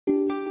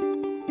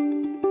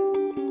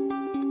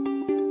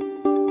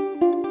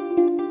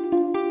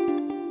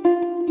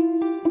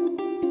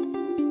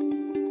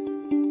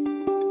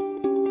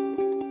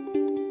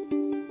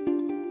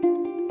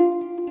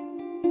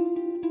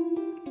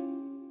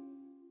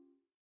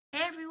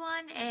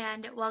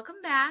and welcome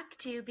back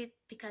to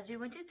Because We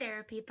Went to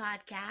Therapy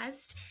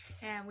podcast.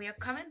 And we are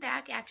coming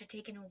back after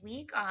taking a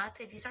week off.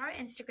 If you saw our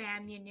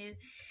Instagram,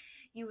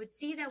 you would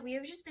see that we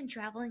have just been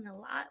traveling a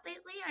lot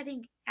lately. I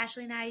think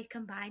Ashley and I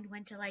combined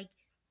went to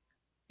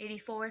maybe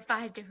 4 or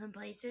 5 different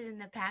places in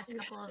the past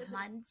couple of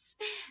months.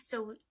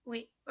 So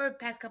or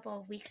past couple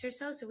of weeks or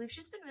so. So we've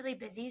just been really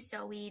busy.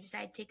 So we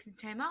decided to take some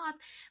time off.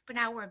 But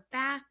now we're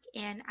back,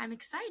 and I'm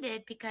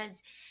excited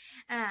because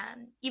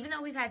even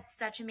though we've had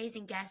such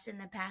amazing guests in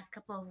the past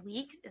couple of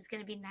weeks, it's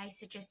going to be nice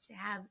to just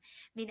have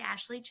me and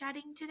Ashley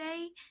chatting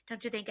today.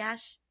 Don't you think,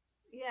 Ash?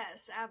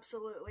 Yes,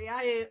 absolutely.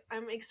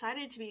 I'm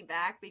excited to be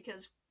back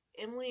because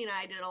Emily and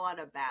I did a lot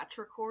of batch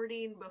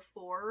recording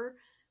before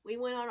we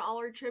went on all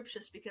our trips,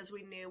 just because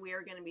we knew we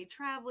were going to be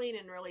traveling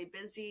and really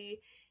busy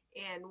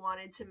and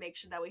wanted to make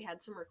sure that we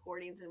had some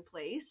recordings in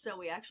place. So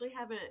we actually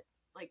haven't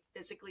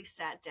physically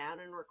sat down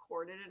and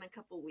recorded in a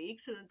couple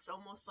weeks, and it's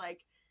almost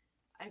like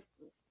I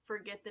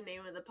forget the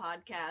name of the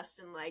podcast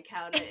and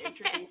how to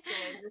introduce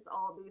it and just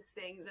all these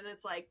things. And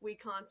it's we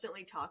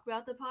constantly talk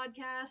about the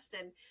podcast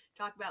and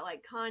talk about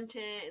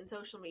content and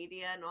social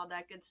media and all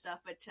that good stuff,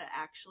 but to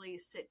actually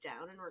sit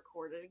down and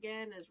record it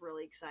again is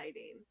really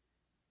exciting.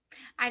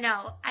 I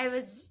know.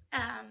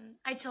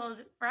 I told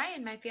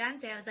Ryan, my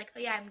fiance, I was like, oh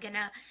yeah, I'm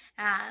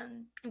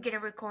gonna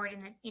record,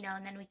 and then,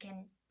 and then we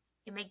can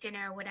make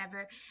dinner or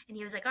whatever. And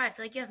he was like, oh, I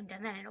feel like you haven't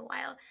done that in a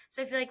while.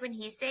 So I feel like when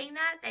he's saying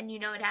that, then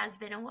it has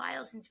been a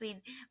while since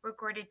we've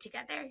recorded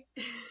together.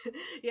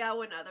 Yeah,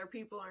 when other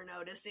people are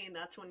noticing,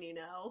 that's when you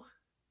know.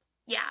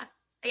 Yeah.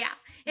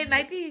 It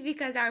might be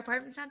because our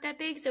apartment's not that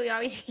big, so he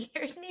always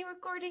hears me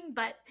recording,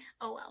 but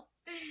oh well.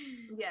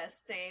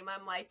 Yes, same.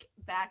 I'm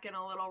back in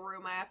a little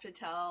room. I have to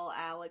tell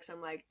Alex,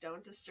 I'm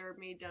don't disturb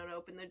me, don't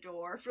open the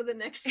door for the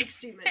next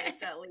 60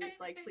 minutes at least.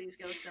 Please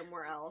go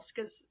somewhere else,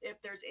 because if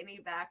there's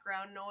any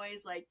background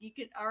noise,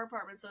 our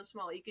apartment's so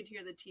small, you could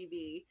hear the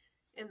TV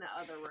in the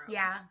other room.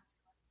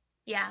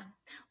 Yeah.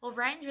 Well,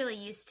 Ryan's really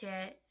used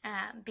to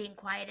being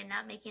quiet and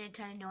not making a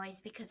ton of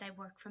noise because I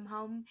work from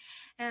home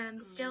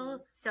still.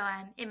 So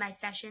I'm in my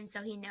session,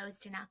 so he knows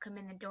to not come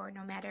in the door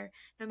no matter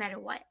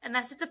what,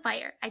 unless it's a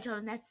fire. I told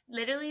him that's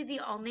literally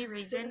the only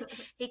reason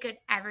he could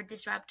ever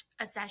disrupt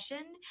a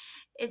session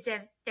is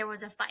if there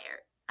was a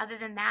fire. Other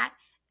than that,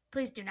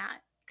 please do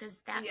not,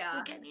 because that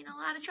would get me in a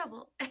lot of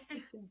trouble.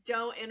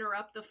 Don't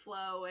interrupt the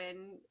flow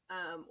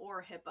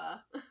or HIPAA.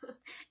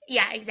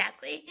 Yeah,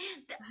 exactly.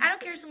 I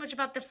don't care so much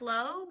about the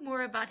flow,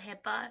 more about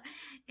HIPAA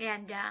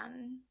and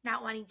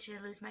not wanting to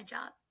lose my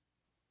job.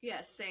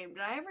 Yeah, same.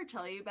 Did I ever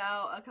tell you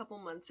about a couple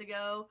months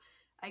ago?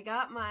 I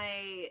got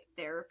my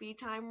therapy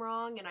time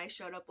wrong, and I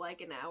showed up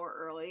an hour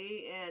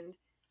early, and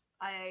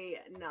I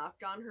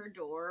knocked on her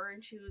door,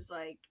 and she was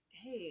like,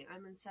 hey,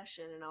 I'm in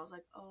session. And I was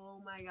like,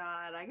 oh my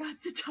God, I got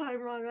the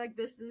time wrong.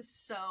 This is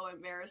so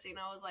embarrassing.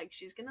 I was like,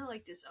 she's going to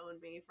disown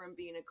me from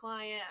being a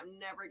client. I'm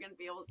never going to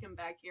be able to come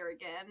back here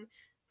again.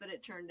 But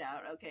it turned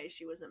out, okay,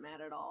 she wasn't mad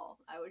at all.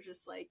 I was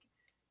just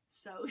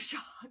so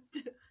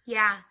shocked.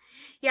 Yeah,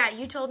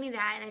 you told me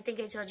that, and I think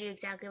I told you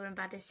exactly what I'm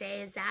about to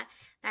say, is that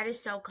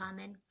is so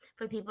common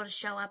for people to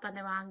show up on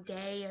the wrong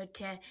day or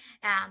to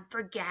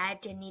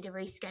forget and need to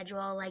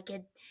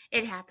reschedule.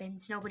 It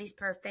happens. Nobody's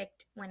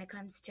perfect when it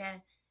comes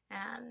to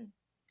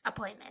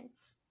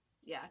appointments.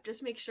 Yeah,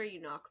 just make sure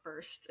you knock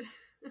first.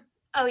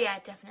 Oh yeah,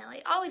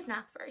 definitely. Always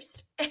knock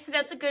first.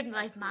 That's a good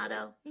life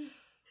motto.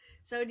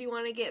 So do you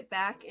want to get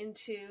back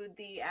into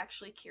the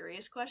actually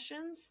curious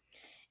questions?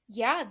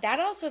 Yeah, that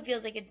also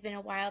feels like it's been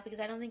a while because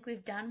I don't think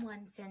we've done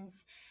one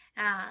since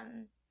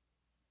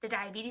the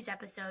diabetes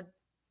episode.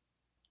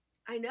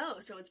 I know.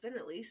 So it's been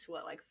at least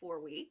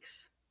 4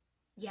 weeks?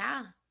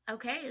 Yeah.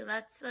 Okay,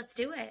 let's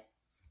do it.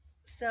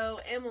 So,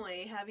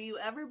 Emily, have you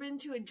ever been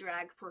to a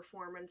drag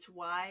performance?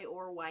 Why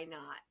or why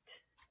not?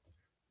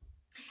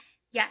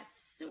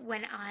 Yes.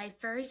 When I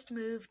first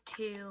moved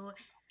to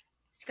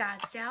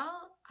Scottsdale,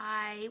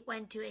 I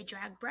went to a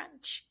drag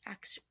brunch,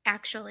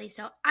 actually.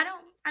 So I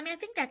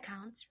think that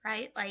counts,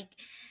 right?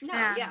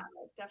 Yeah,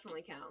 it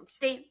definitely counts.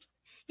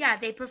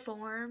 They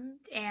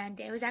performed, and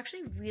it was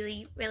actually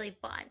really, really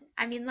fun.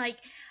 I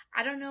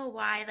don't know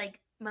why,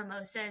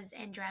 mimosas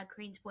and drag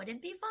queens wouldn't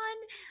be fun,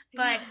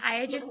 but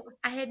I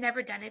had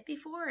never done it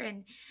before,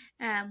 and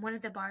one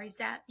of the bars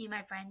that me and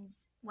my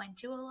friends went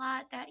to a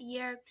lot that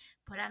year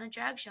put on a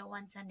drag show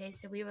one Sunday,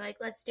 so we were like,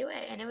 let's do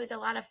it, and it was a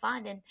lot of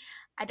fun, and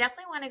I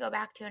definitely want to go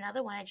back to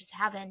another one. I just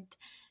haven't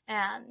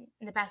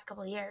in the past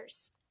couple of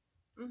years.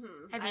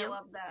 Mm-hmm. Have you? I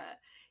love that.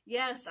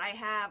 Yes, I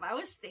have. I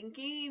was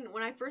thinking,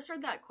 when I first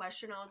heard that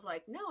question, I was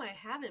like, no, I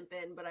haven't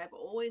been, but I've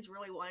always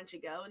really wanted to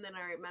go, and then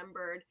I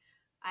remembered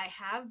I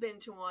have been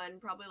to one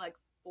probably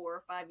 4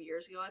 or 5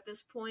 years ago at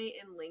this point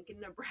in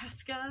Lincoln,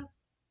 Nebraska.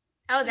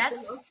 Oh,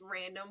 that's the most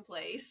random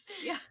place.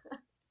 Yeah.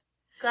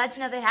 Glad to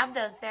know they have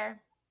those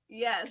there.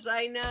 Yes,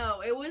 I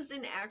know. It was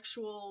an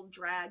actual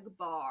drag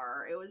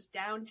bar. It was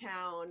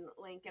downtown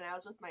Lincoln. I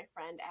was with my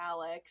friend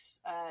Alex.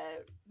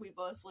 We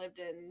both lived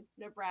in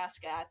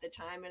Nebraska at the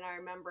time, and I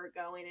remember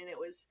going, and it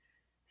was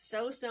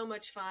so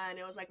much fun.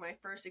 It was like my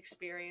first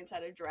experience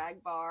at a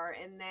drag bar.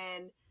 And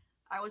then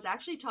I was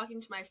actually talking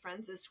to my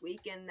friends this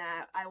weekend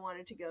that I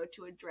wanted to go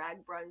to a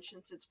drag brunch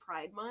since it's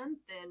Pride Month.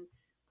 And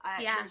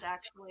Yeah. there's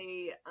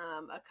actually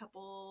a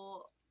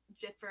couple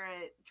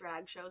different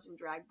drag shows and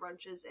drag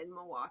brunches in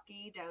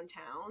Milwaukee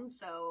downtown.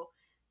 So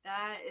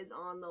that is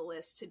on the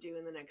list to do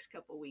in the next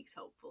couple weeks,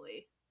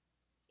 hopefully.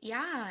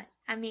 Yeah,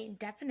 I mean,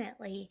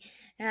 definitely.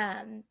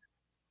 Um,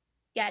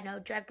 yeah, no,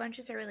 drag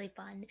brunches are really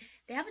fun.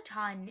 They have a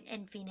ton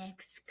in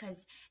Phoenix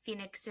because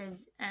Phoenix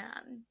is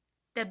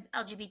the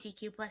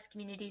LGBTQ plus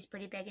community is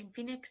pretty big in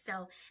Phoenix,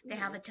 so they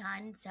have Mhm. a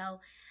ton.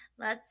 So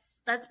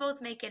let's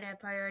both make it a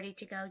priority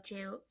to go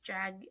to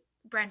drag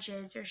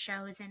brunches or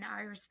shows in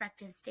our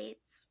respective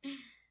states.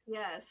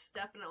 Yes,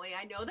 definitely.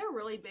 I know they're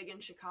really big in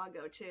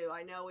Chicago too.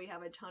 I know we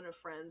have a ton of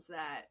friends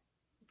that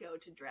go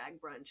to drag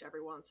brunch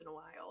every once in a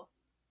while.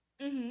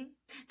 hmm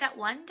That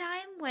one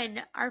time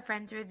when our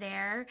friends were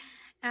there,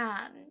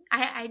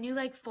 I knew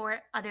like four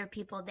other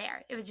people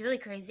there. It was really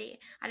crazy.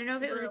 I don't know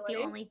if it was like the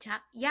Really? only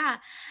time. Yeah,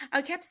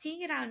 I kept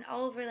seeing it on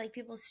all over like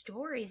people's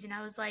stories, and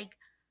I was like,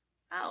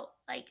 oh,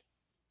 like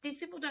these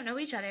people don't know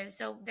each other,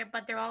 so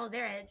they're all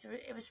there.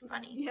 It was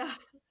funny. Yeah,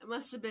 it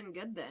must have been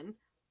good then.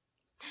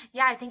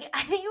 Yeah, I think it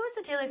was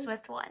the Taylor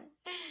Swift one.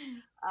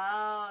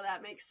 Oh,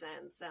 that makes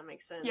sense. That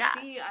makes sense. Yeah,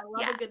 See, I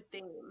love a yeah, good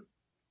theme.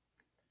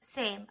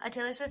 same. A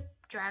Taylor Swift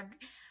drag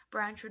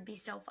brunch would be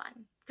so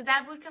fun because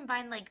that would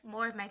combine like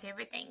more of my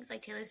favorite things,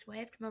 like Taylor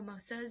Swift,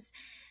 mimosas,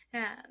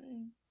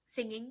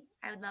 singing.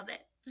 I would love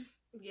it.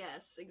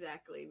 Yes,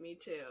 exactly. Me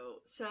too.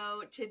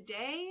 So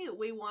today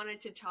we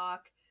wanted to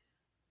talk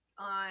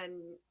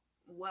on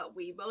what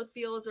we both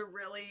feel is a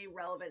really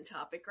relevant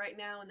topic right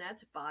now, and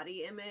that's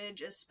body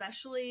image,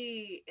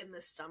 especially in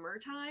the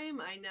summertime.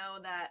 I know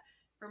that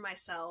for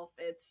myself,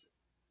 it's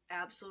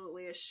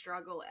absolutely a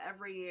struggle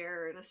every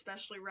year, and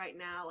especially right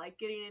now, like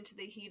getting into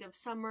the heat of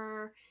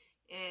summer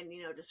and,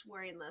 just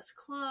wearing less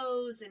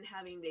clothes and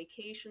having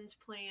vacations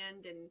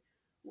planned and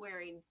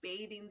wearing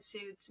bathing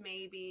suits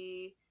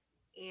maybe.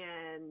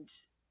 And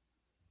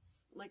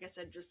like I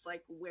said, just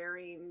like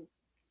wearing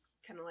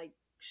kind of like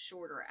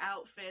shorter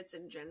outfits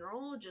in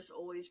general just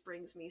always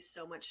brings me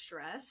so much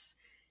stress.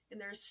 And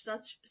there's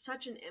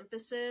such an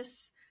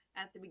emphasis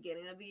at the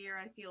beginning of the year,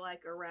 I feel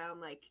like, around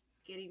like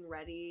getting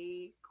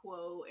ready,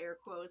 quote air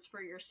quotes,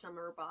 for your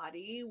summer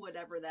body,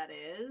 whatever that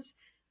is,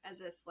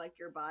 as if like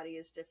your body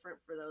is different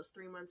for those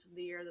 3 months of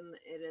the year than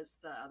it is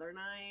the other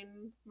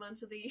 9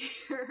 months of the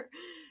year.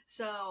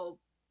 So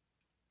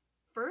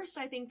first,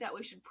 I think that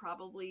we should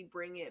probably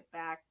bring it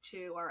back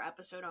to our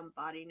episode on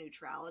body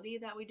neutrality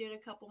that we did a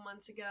couple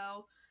months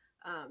ago.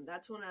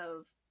 That's one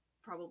of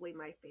probably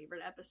my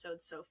favorite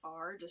episodes so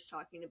far, just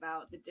talking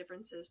about the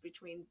differences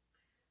between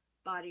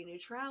body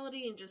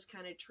neutrality and just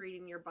kind of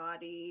treating your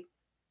body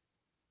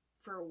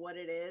for what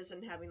it is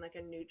and having like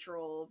a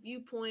neutral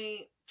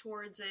viewpoint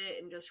towards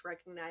it and just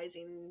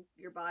recognizing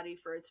your body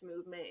for its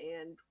movement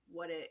and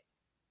what it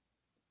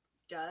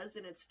does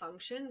and its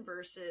function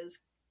versus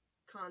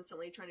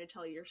constantly trying to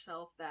tell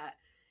yourself that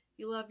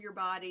you love your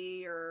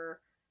body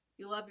or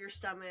you love your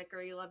stomach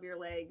or you love your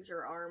legs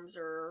or arms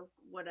or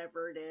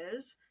whatever it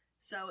is.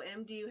 So,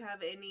 Em, do you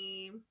have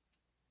any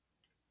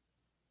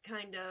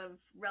kind of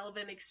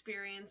relevant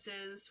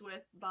experiences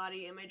with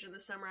body image in the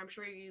summer? I'm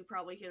sure you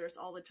probably hear this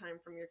all the time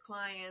from your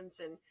clients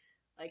and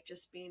like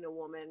just being a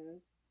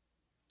woman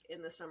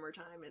in the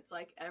summertime. It's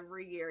like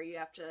every year you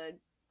have to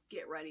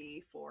get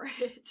ready for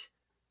it.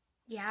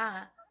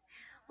 Yeah.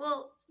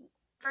 Well,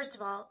 first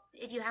of all,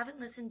 if you haven't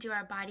listened to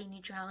our body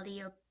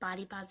neutrality or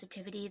body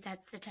positivity,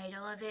 that's the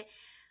title of it.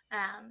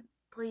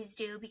 Please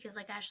do because,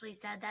 like Ashley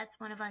said, that's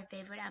one of our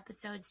favorite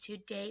episodes to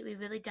date. We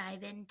really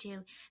dive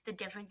into the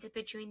differences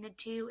between the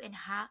two and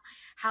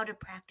how to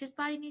practice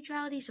body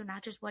neutrality. So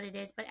not just what it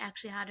is, but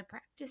actually how to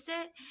practice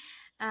it.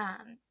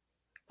 Um,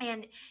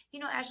 and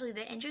Ashley,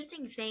 the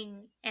interesting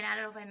thing, and I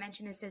don't know if I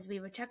mentioned this as we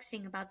were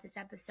texting about this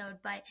episode,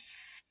 but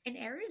in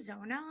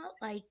Arizona,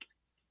 like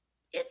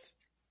it's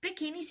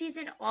bikini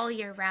season all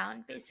year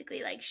round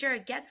basically. Like sure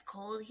it gets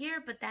cold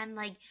here, but then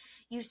like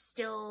you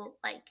still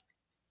like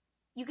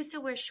you could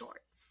still wear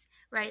shorts,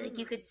 right? Like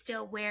you Mm, could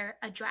still wear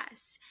a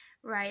dress,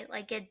 right?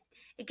 Like it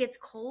gets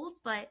cold,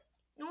 but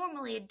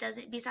normally it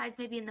doesn't, besides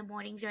maybe in the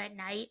mornings or at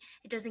night,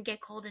 it doesn't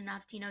get cold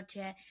enough to,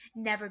 to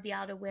never be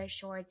able to wear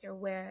shorts or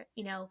wear,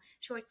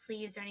 short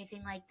sleeves or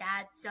anything like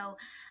that. So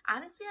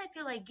honestly, I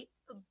feel like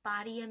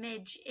body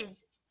image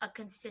is a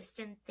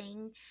consistent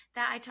thing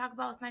that I talk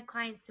about with my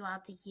clients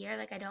throughout the year.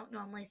 Like I don't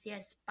normally see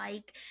a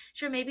spike.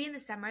 Sure, maybe in the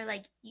summer,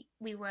 like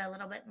we wear a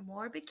little bit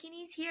more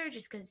bikinis here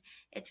just because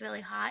it's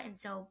really hot, and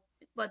so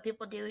what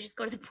people do is just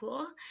go to the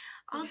pool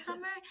all yeah.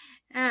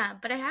 summer.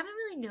 But I haven't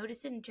really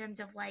noticed it in terms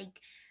of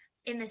like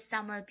in the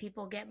summer,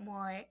 people get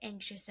more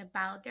anxious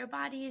about their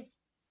bodies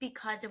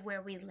because of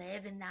where we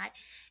live, and that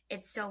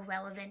it's so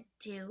relevant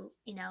to,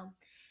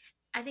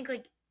 I think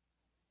like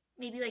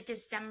maybe like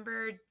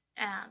December,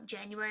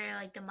 January are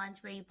like the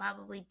months where you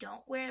probably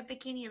don't wear a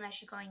bikini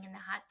unless you're going in the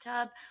hot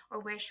tub or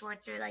wear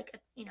shorts or like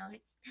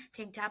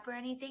tank top or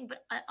anything.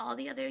 But all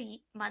the other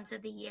months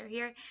of the year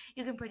here,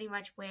 you can pretty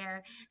much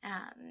wear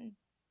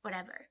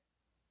whatever.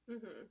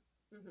 Mhm.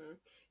 Mhm.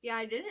 Yeah,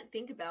 I didn't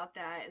think about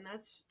that, and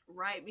that's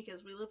right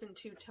because we live in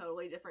two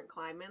totally different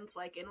climates.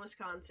 Like in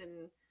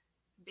Wisconsin,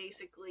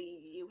 basically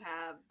you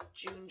have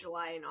June,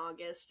 July, and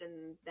August,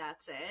 and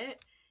that's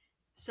it.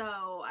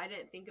 So I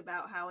didn't think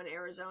about how in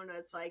Arizona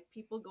it's like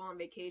people go on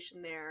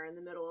vacation there in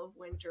the middle of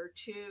winter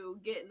to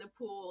get in the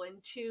pool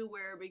and to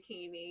wear a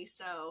bikini.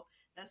 So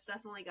that's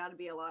definitely got to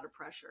be a lot of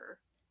pressure,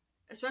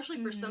 especially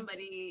for Mm-hmm.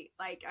 somebody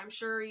like I'm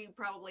sure you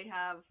probably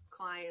have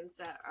clients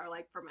that are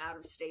like from out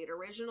of state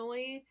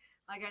originally.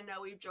 Like I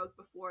know we've joked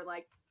before,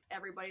 like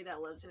everybody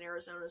that lives in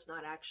Arizona is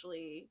not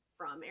actually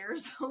from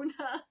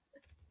Arizona.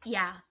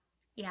 Yeah,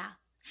 yeah.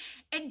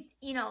 And,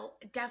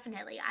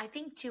 definitely, I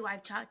think too,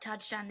 I've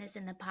touched on this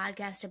in the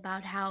podcast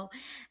about how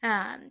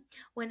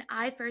when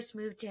I first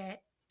moved to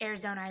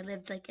Arizona, I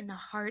lived like in the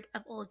heart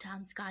of Old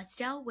Town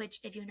Scottsdale, which,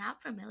 if you're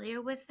not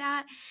familiar with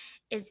that,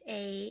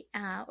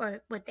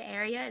 or with the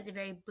area, is a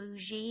very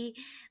bougie,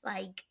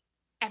 like,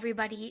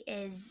 everybody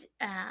is,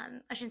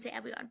 I shouldn't say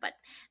everyone, but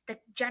the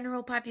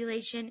general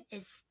population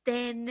is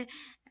thin.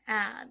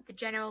 The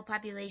general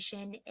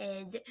population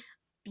is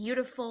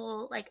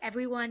beautiful. Like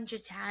everyone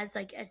just has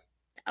like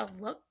a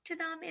look to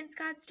them in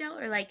Scottsdale,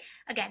 or like,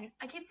 again,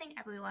 I keep saying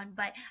everyone,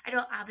 but I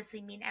don't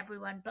obviously mean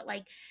everyone, but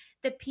like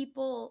the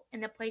people in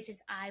the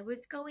places I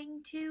was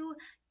going to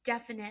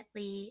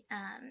definitely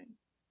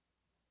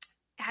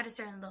had a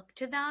certain look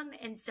to them.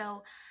 And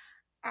so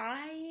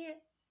I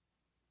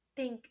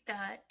think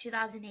that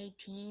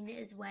 2018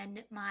 is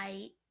when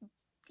my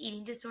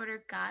eating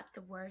disorder got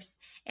the worst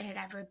it had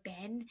ever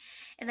been.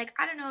 And like,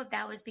 I don't know if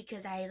that was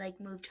because I like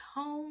moved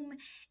home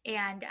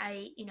and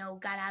I,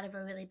 got out of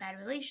a really bad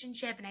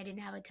relationship and I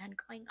didn't have a ton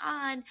going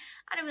on.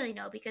 I don't really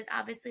know, because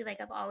obviously like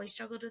I've always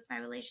struggled with my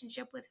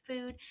relationship with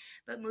food.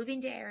 But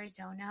moving to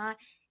Arizona,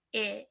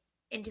 it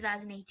in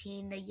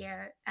 2018, the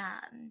year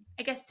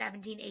I guess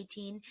 17,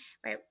 18,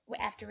 right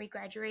after we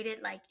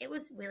graduated, like it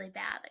was really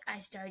bad. Like I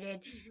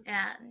started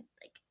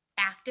like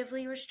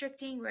actively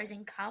restricting, whereas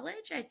in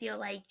college I feel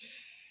like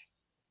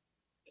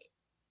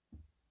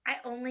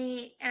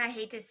and I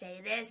hate to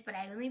say this, but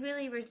I only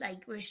really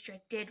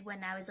restricted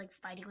when I was like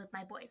fighting with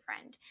my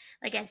boyfriend.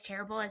 Like, as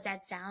terrible as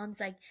that sounds,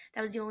 like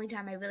that was the only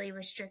time I really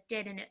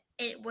restricted. And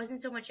it wasn't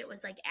so much, it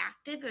was like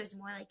active, it was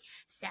more like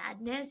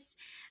sadness,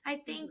 I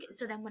think. Mhm.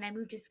 So then when I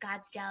moved to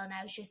Scottsdale and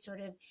I was just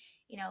sort of,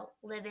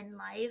 living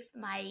life,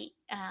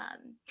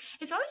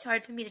 it's always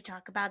hard for me to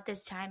talk about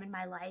this time in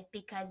my life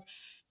because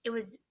it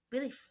was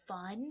really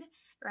fun,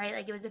 right?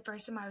 Like it was the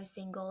first time I was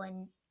single,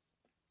 and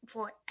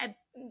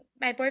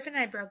my boyfriend and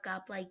I broke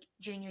up like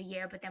junior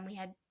year, but then we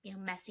had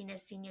messiness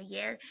senior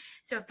year,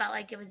 so it felt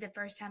like it was the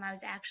first time I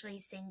was actually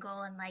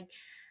single, and like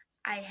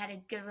I had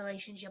a good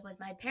relationship with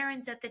my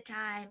parents at the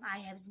time.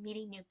 I was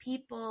meeting new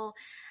people.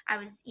 I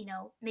was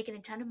making a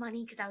ton of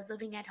money because I was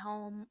living at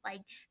home.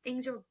 Like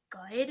things were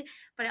good,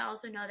 but I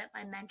also know that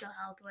my mental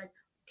health was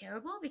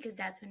terrible because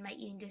that's when my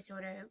eating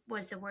disorder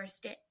was the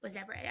worst it was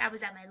ever. I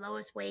was at my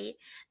lowest weight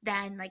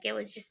then. Like it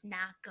was just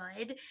not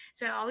good.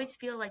 So I always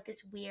feel like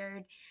this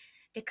weird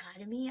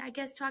dichotomy, I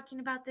guess, talking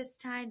about this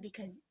time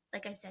because,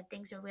 like I said,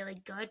 things are really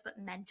good, but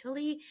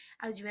mentally,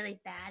 I was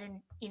really bad.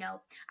 And,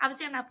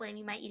 obviously, I'm not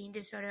blaming my eating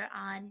disorder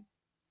on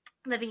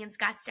living in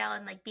Scottsdale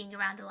and like being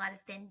around a lot of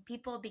thin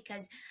people,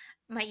 because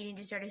my eating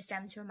disorder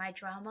stems from my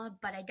trauma.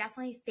 But I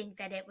definitely think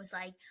that it was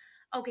like,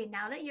 okay,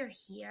 now that you're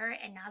here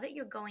and now that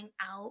you're going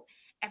out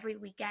every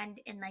weekend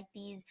in like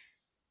these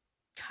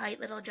tight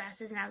little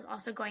dresses, and I was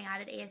also going out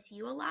at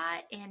ASU a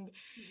lot, and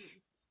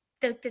Mhm.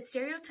 the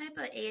stereotype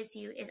of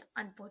ASU is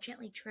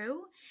unfortunately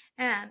true.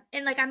 And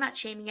like, I'm not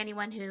shaming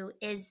anyone who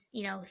is,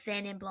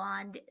 thin and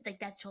blonde.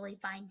 Like, that's totally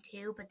fine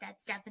too. But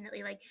that's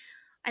definitely like,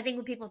 I think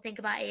when people think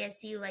about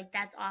ASU, like,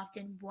 that's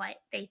often what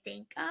they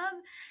think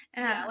of.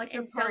 Yeah, like a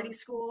And party so,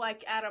 school,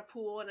 like at a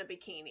pool in a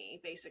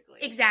bikini, basically.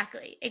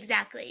 exactly,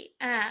 exactly.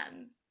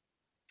 And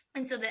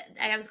so that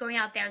I was going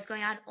out there, I was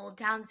going out in Old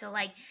Town. So,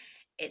 like,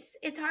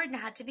 it's hard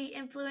not to be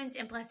influenced.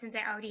 And plus, since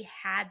I already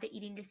had the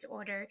eating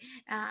disorder,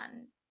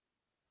 um,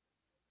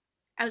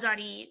 I was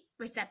already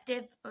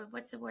receptive, or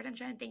what's the word I'm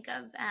trying to think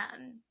of?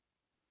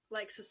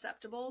 Like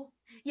susceptible.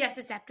 Yeah,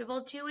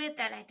 susceptible to it.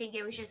 That I think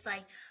it was just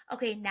like,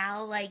 okay,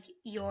 now like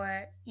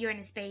you're in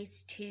a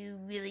space to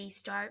really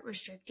start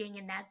restricting,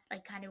 and that's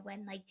like kind of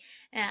when like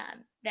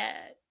the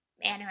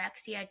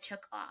anorexia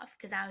took off,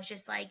 because I was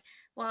just like,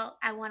 well,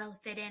 I want to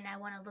fit in, I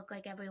want to look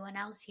like everyone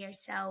else here,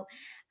 so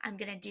I'm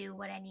gonna do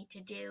what I need to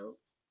do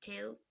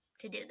to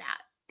to do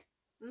that.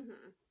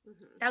 Mhm.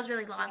 Mhm. That was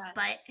really long, Yeah.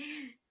 but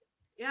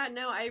Yeah,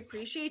 no, I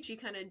appreciate you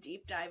kind of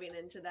deep diving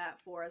into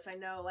that for us. I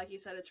know, like you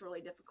said, it's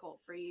really difficult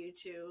for you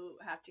to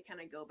have to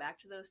kind of go back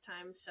to those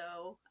times.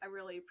 So I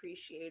really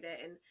appreciate it.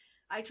 And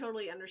I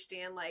totally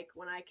understand. Like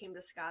when I came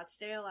to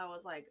Scottsdale, I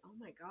was like, oh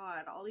my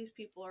God, all these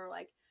people are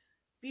like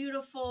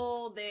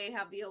beautiful. They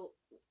have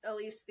at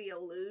least the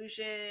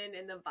illusion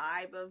and the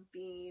vibe of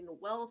being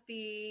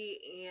wealthy,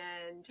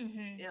 and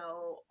Mm-hmm.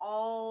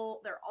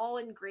 they're all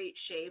in great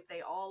shape.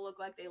 They all look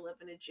like they live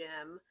in a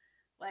gym.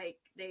 Like,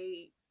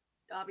 they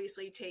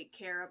obviously take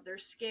care of their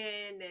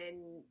skin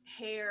and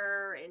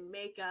hair and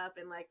makeup,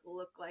 and like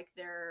look like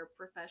they're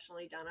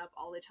professionally done up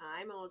all the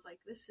time. I was like,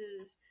 this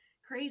is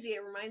crazy.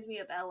 It reminds me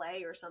of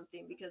LA or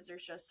something, because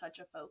there's just such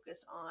a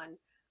focus on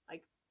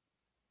like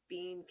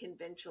being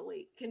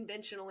conventionally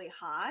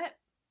hot.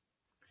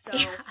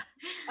 Yeah. So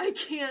I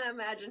can't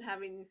imagine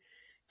having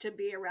to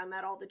be around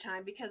that all the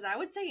time, because I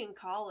would say in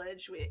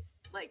college we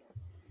like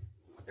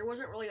there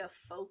wasn't really a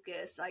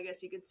focus, I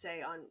guess you could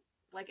say, on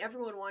like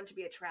everyone wanted to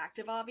be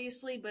attractive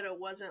obviously, but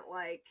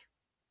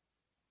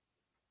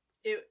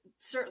it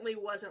certainly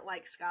wasn't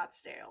like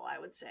Scottsdale, I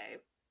would say.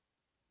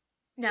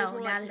 It was No,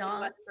 more like not at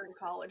all. Midwestern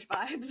college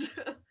vibes.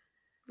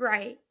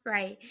 Right,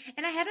 right.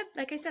 And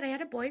like I said, I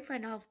had a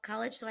boyfriend all of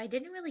college, so I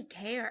didn't really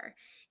care.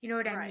 You know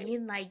what I Right.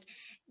 mean? Like,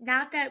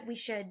 not that we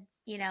should,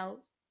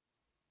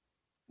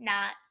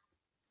 not.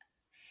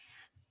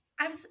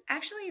 I was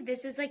actually,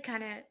 this is like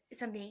kind of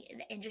something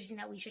interesting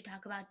that we should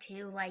talk about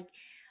too. Like,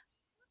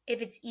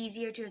 if it's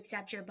easier to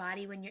accept your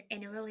body when you're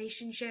in a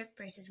relationship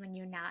versus when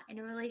you're not in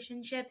a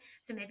relationship.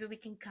 So maybe we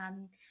can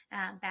come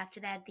back to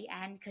that at the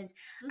end, because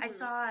I Hmm.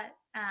 saw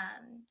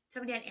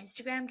somebody on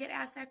Instagram get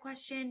asked that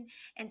question.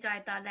 And so I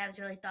thought that was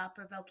really thought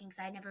provoking.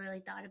 So I never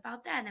really thought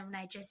about that. And then when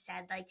I just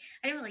said, like,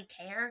 I didn't really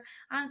care,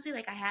 honestly.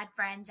 Like, I had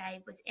friends,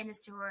 I was in a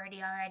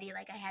sorority already,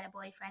 like, I had a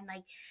boyfriend.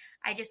 Like,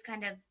 I just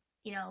kind of,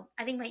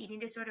 I think my eating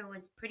disorder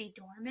was pretty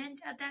dormant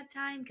at that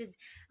time because,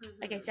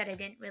 like I Hmm. said, I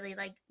didn't really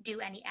like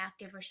do any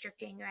active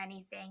restricting or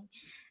anything.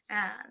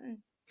 Um,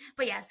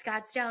 but yeah,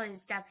 Scottsdale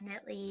is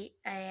definitely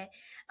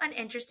an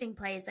interesting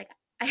place. Like,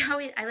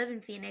 I live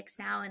in Phoenix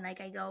now, and like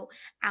I go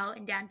out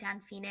in downtown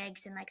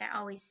Phoenix, and like I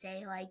always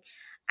say, like,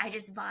 I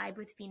just vibe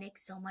with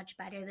Phoenix so much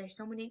better. There's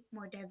so many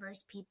more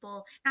diverse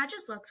people, not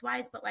just looks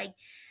wise, but like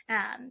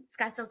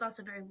Scottsdale's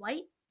also very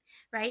white,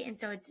 right? And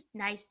so it's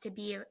nice to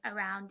be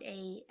around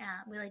a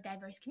really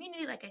diverse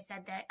community. Like I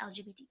said, the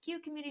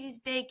LGBTQ community is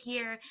big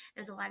here.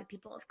 There's a lot of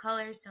people of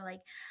color. So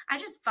like, I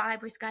just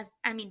vibe with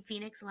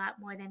Phoenix a lot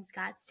more than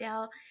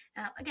Scottsdale.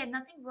 Again,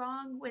 nothing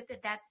wrong with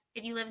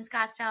if you live in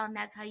Scottsdale and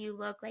that's how you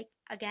look. Like,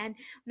 again,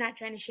 I'm not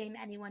trying to shame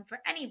anyone for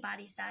any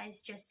body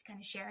size, just kind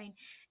of sharing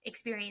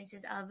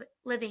experiences of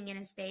living in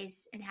a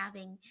space and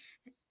having,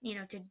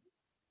 to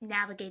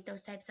navigate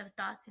those types of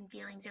thoughts and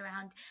feelings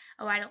around,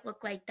 oh, I don't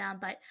look like them,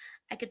 but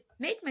I could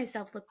make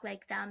myself look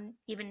like them,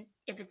 even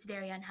if it's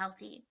very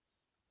unhealthy.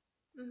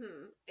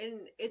 Hmm.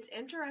 And it's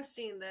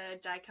interesting, the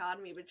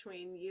dichotomy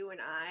between you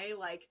and I,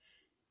 like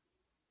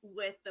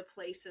with the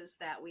places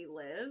that we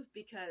live,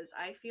 because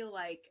I feel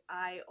like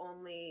I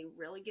only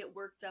really get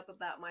worked up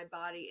about my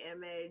body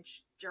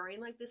image during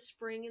like the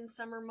spring and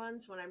summer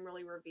months when I'm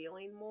really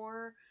revealing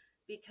more,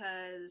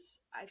 because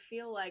I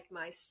feel like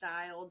my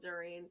style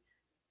during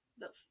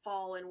the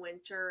fall and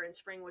winter and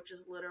spring, which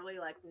is literally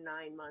like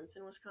 9 months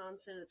in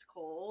Wisconsin, it's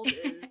cold,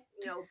 is,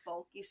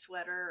 bulky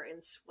sweater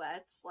and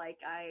sweats. Like,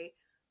 I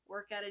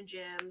work at a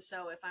gym,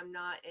 so if I'm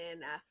not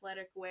in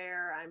athletic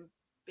wear, I'm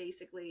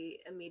basically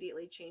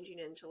immediately changing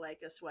into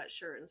like a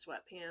sweatshirt and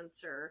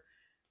sweatpants, or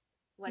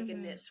like a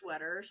knit Mm-hmm.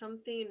 sweater or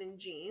something, and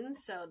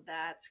jeans. So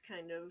that's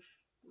kind of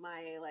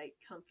my like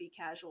comfy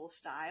casual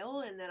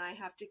style. And then I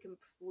have to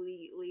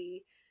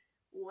completely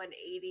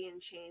 180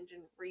 and change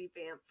and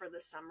revamp for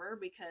the summer,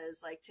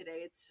 because like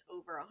today it's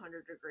over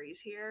 100 degrees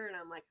here, and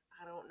I'm like,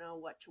 I don't know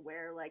what to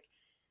wear. Like,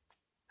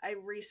 I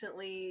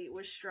recently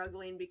was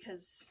struggling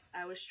because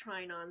I was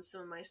trying on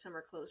some of my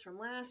summer clothes from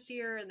last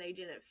year and they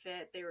didn't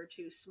fit. They were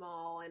too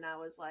small, and I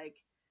was like,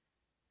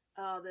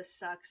 oh, this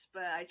sucks.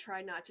 But I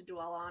tried not to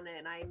dwell on it,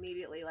 and I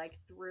immediately like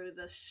threw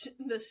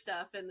the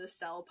stuff in the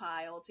sell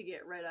pile to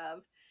get rid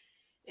of,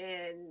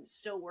 and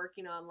still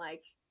working on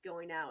like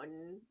going out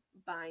and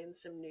buying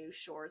some new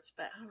shorts.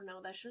 But I don't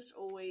know, that's just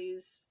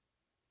always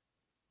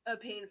a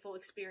painful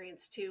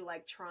experience too,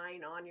 like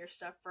trying on your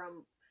stuff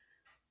from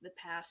the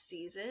past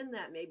season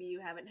that maybe you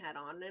haven't had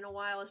on in a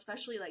while,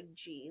 especially like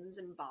jeans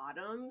and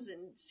bottoms,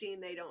 and seeing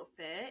they don't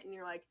fit, and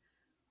you're like,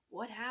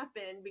 what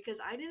happened?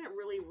 Because I didn't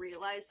really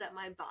realize that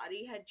my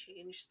body had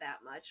changed that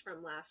much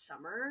from last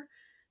summer,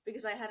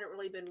 because I hadn't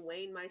really been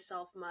weighing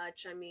myself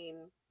much. I mean,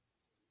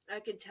 I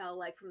could tell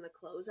like from the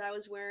clothes I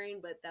was wearing,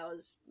 but that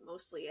was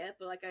mostly it.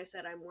 But like I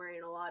said, I'm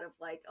wearing a lot of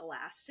like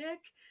elastic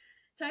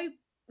type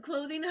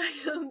clothing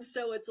items,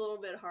 so it's a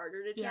little bit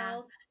harder to Yeah.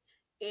 tell.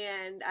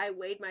 And I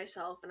weighed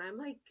myself, and I'm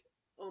like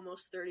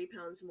almost 30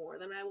 pounds more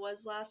than I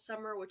was last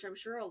summer, which I'm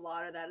sure a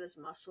lot of that is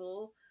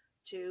muscle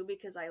too,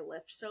 because I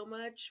lift so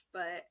much.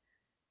 But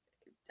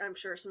I'm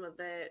sure some of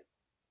it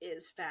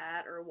is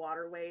fat or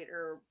water weight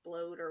or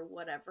bloat or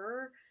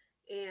whatever.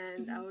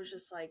 And I Mm-hmm. was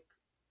just like,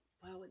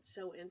 wow, it's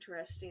so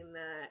interesting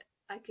that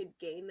I could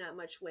gain that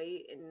much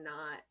weight and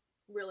not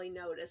really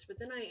notice. But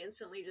then I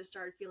instantly just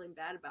started feeling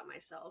bad about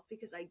myself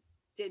because I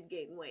did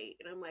gain weight.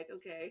 And I'm like,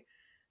 okay,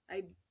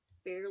 I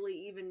barely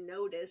even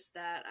noticed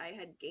that I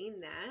had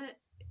gained that.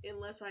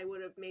 unless I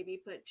would have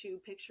maybe put two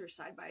pictures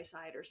side by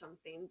side or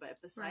something. But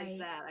besides Right.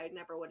 that, I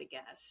never would have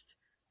guessed.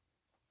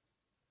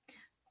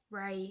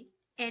 Right.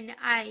 And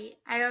I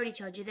already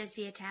told you this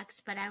via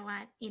text, but I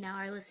want,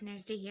 our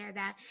listeners to hear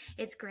that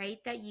it's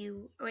great that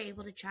you were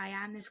able to try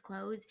on this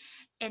clothes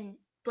and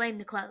blame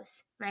the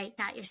clothes, right?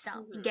 Not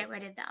yourself, and Mm-hmm. get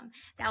rid of them.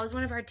 That was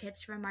one of our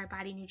tips from our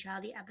body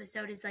neutrality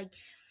episode, is like,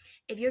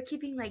 if you're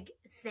keeping like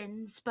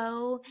thin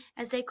spo,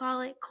 as they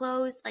call it,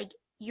 clothes, like,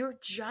 you're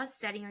just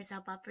setting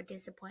yourself up for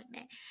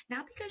disappointment.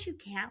 Not because you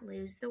can't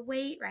lose the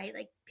weight, right?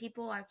 Like,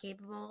 people are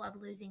capable of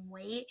losing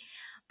weight,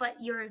 but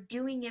you're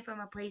doing it from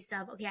a place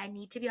of, okay, I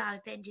need to be able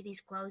to fit into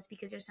these clothes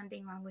because there's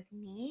something wrong with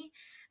me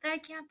that I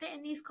can't fit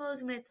in these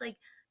clothes. When it's like,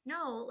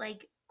 no,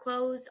 like,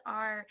 clothes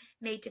are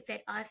made to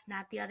fit us,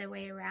 not the other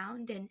way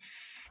around. And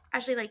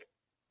actually, like,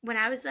 when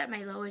I was at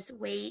my lowest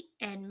weight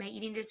and my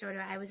eating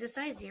disorder, I was a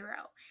size 0.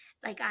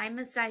 Like, I'm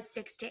a size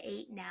 6 to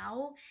 8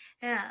 now.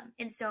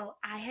 And so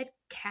I had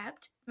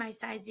kept my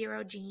size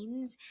 0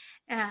 jeans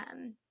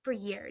for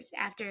years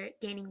after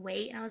gaining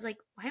weight. And I was like,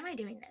 why am I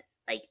doing this?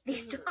 Like,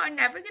 these Mm-hmm. are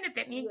never going to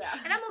fit me. Yeah.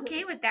 And I'm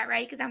okay with that,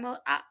 right? Because I'm a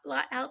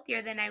lot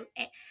healthier than I'm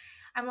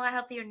a lot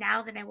healthier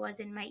now than I was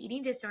in my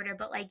eating disorder.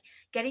 But like,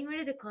 getting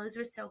rid of the clothes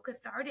was so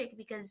cathartic,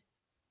 because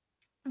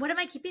what am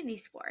I keeping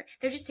these for?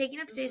 They're just taking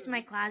up space in Mm-hmm.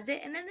 my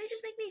closet, and then they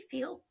just make me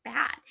feel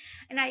bad.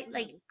 And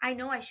Mm-hmm. I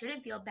know I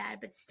shouldn't feel bad,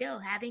 but still,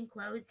 having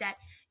clothes that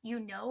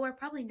are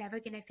probably never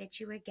going to fit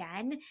you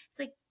again, it's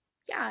like,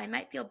 yeah, I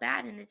might feel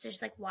bad, and it's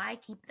just like, why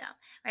keep them,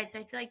 right? So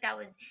I feel like that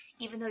was,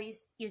 even though you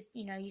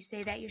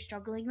say that you're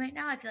struggling right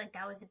now, I feel like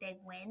that was a big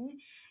win,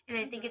 and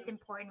I think it's Mm-hmm.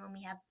 important when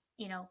we have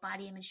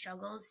body image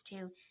struggles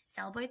to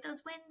celebrate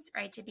those wins,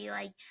 right? To be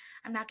like,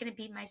 I'm not going to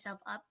beat myself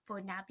up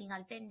for not being able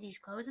to fit in these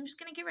clothes. I'm just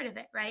going to get rid of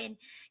it, right? And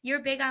you're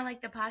big on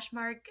like the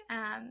Poshmark,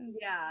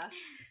 Yeah.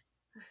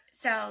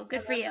 so So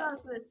good for that's you. what I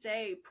was gonna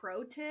say.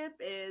 Pro tip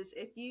is,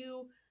 if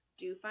you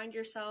do find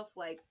yourself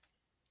like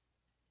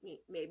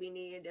maybe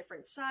needing a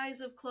different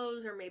size of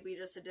clothes, or maybe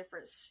just a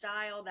different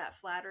style that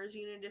flatters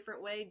you in a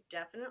different way,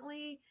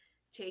 definitely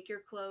take your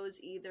clothes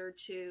either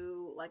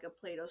to like a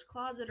Plato's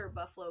Closet or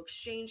Buffalo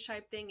Exchange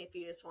type thing if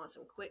you just want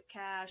some quick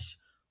cash,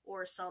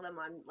 or sell them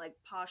on like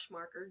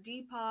Poshmark or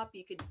Depop.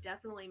 You could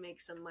definitely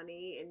make some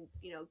money and,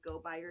 go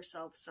buy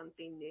yourself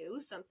something new,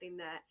 something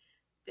that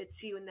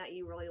fits you and that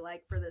you really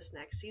like for this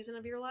next season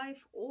of your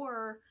life.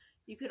 Or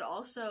you could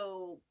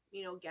also,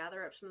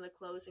 gather up some of the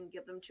clothes and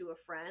give them to a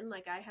friend.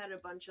 Like, I had a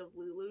bunch of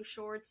Lulu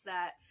shorts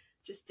that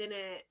just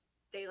didn't,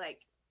 they like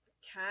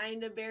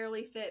kind of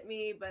barely fit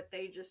me, but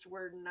they just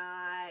were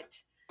not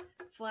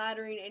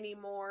flattering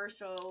anymore.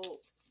 So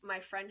my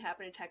friend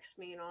happened to text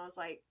me, and I was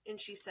like, and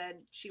she said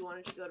she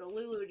wanted to go to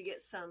Lulu to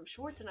get some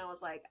shorts. And I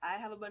was like, I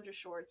have a bunch of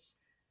shorts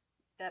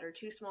that are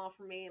too small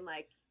for me. And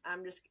like,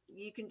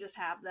 you can just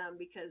have them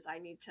because I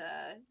need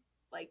to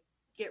like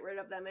get rid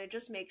of them. And it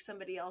just makes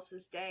somebody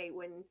else's day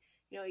when,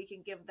 you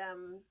can give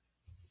them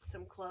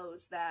some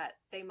clothes that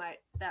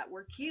that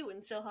were cute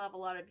and still have a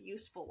lot of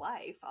useful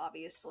life,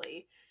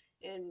 obviously.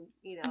 And,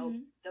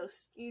 Mm-hmm.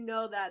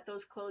 that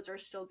those clothes are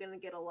still going to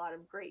get a lot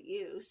of great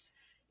use.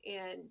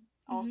 And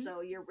Mm-hmm.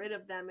 also you're rid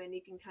of them, and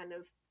you can kind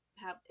of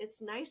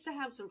it's nice to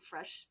have some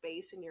fresh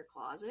space in your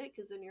closet,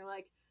 because then you're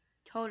like,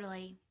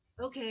 Totally.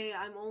 okay,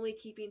 I'm only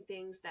keeping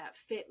things that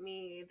fit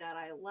me, that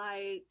I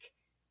like,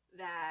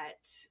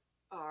 that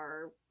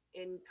are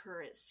in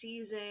current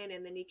season,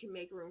 and then you can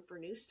make room for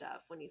new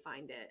stuff when you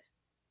find it.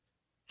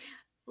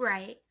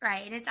 Right,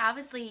 right. And it's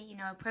obviously,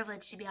 a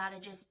privilege to be able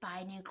to just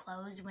buy new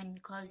clothes when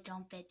clothes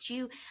don't fit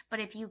you. But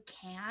if you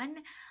can,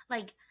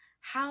 like,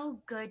 how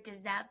good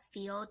does that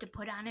feel to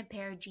put on a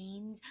pair of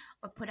jeans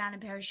or put on a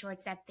pair of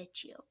shorts that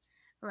fit you?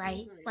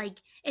 Right? Mm-hmm.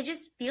 Like, it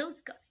just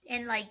feels good.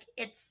 And like,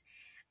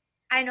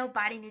 I know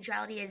body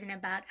neutrality isn't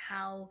about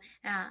how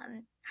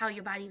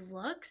your body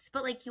looks,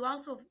 but like, you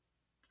also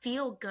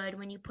feel good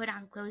when you put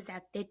on clothes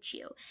that fit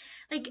you.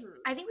 Like,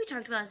 Mm-hmm. I think we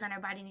talked about this on our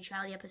body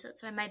neutrality episode,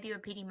 so I might be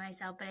repeating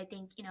myself, but I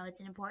think, it's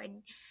an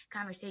important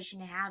conversation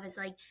to have, is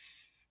like,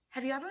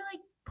 have you ever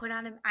like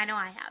I know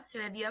I have. So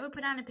have you ever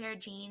put on a pair of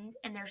jeans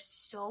and they're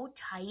so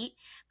tight,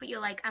 but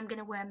you're like, I'm going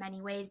to wear them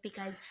anyways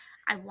because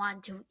I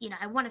want to,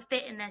 I want to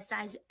fit in the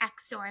size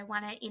X, or I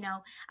want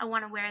to, I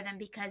want to wear them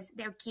because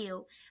they're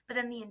cute. But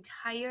then the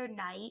entire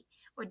night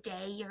or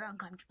day you're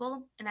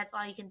uncomfortable and that's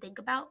all you can think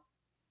about.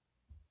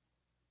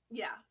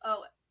 Yeah.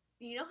 Oh,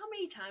 you know how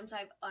many times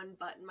I've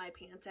unbuttoned my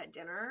pants at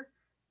dinner?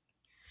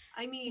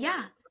 I mean,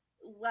 Yeah,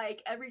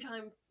 like every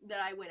time that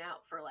I went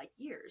out for like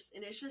years,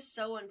 and it's just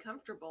so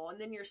uncomfortable. And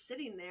then you're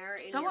sitting there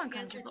and so your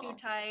pants are too uncomfortable.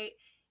 tight.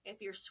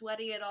 If you're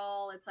sweaty at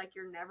all, it's like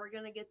you're never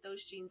going to get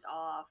those jeans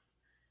off.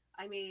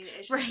 I mean,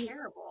 it's just Right,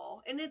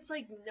 terrible. And it's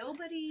like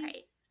nobody,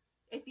 right.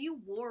 if you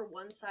wore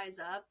one size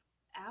up,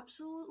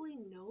 absolutely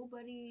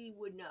nobody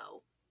would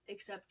know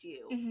except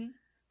you. Mhm.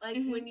 Like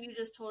Mhm. when you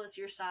just told us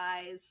your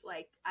size,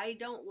 like I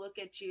don't look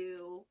at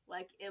you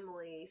like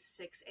Emily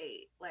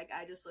 6'8". Like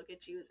I just look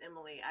at you as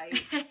Emily. I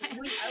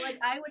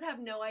would have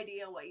no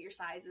idea what your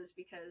size is,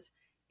 because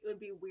it would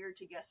be weird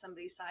to guess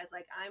somebody's size.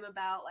 Like I'm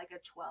about like a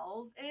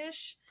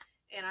 12-ish,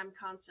 and I'm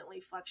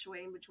constantly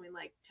fluctuating between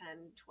like 10,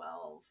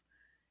 12.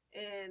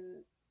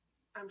 And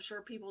I'm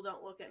sure people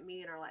don't look at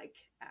me and are like,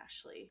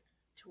 Ashley,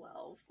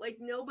 12. Like,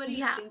 nobody's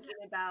Yeah. thinking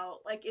about,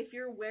 like, if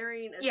you're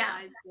wearing a Yeah.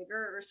 size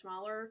bigger or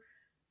smaller,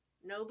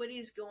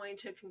 nobody's going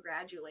to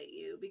congratulate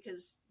you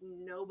because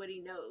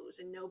nobody knows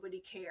and nobody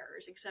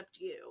cares except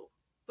you.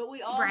 But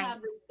we all Right.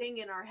 have this thing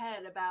in our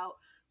head about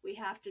we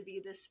have to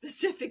be this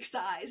specific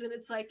size, and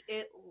it's like,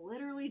 it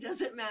literally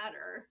doesn't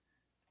matter.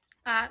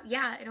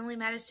 Yeah, it only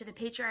matters to the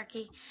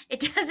patriarchy. It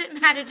doesn't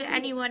matter to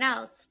anyone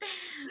else,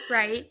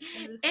 right?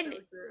 That is so And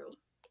true.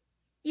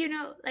 you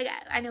know, like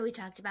I know we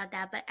talked about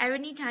that, but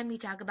every time we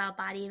talk about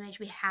body image,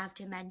 we have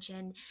to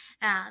mention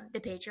the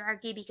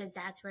patriarchy because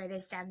that's where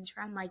this stems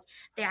from. Like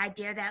the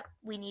idea that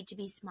we need to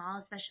be small,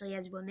 especially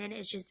as women,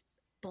 is just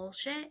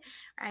bullshit,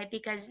 right?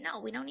 Because no,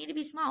 we don't need to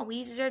be small.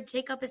 We deserve to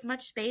take up as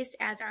much space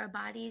as our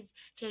bodies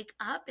take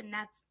up, and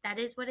that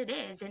is what it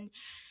is. And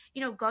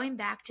you know, going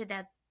back to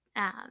the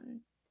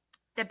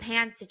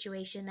pants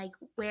situation, like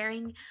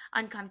wearing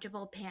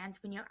uncomfortable pants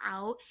when you're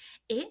out,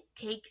 it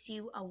takes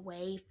you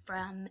away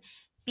from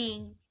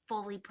being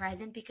fully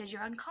present because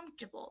you're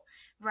uncomfortable,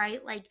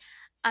 right? Like,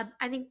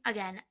 I think,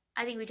 again,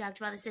 I think we talked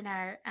about this in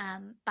our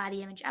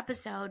body image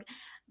episode,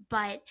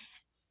 but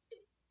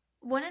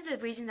one of the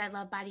reasons I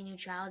love body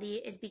neutrality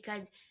is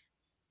because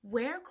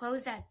wear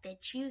clothes that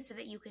fit you so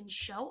that you can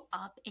show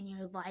up in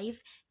your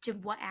life to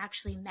what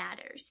actually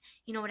matters.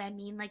 You know what I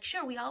mean? Like,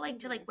 sure, we all like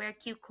to like wear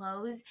cute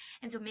clothes,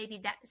 and so maybe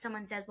that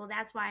someone says, well,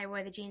 that's why I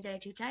wear the jeans that are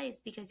too tight, is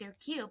because they're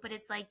cute. But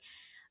it's like,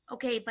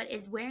 okay, but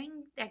is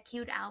wearing that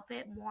cute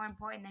outfit more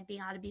important than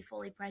being able to be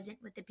fully present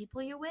with the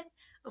people you're with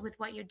or with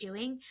what you're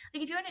doing?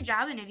 Like, if you're in a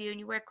job interview and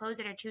you wear clothes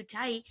that are too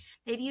tight,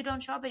 maybe you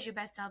don't show up as your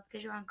best self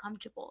because you're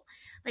uncomfortable.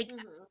 Like,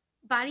 Mm-hmm.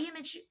 body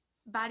image,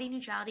 body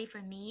neutrality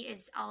for me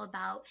is all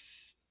about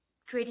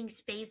creating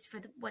space for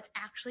what's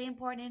actually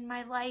important in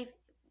my life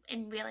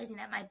and realizing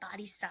that my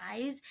body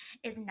size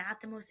is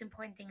not the most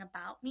important thing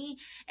about me.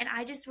 And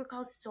I just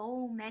recall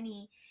so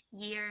many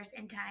years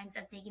and times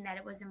of thinking that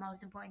it was the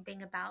most important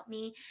thing about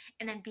me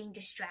and then being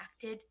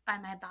distracted by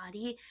my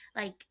body.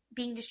 Like,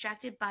 being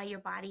distracted by your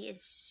body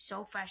is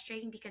so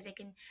frustrating because it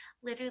can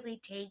literally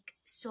take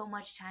so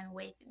much time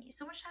away from you.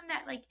 So much time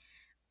that, like,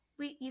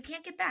 you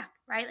can't get back,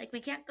 right? Like,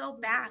 we can't go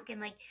back and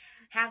like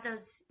have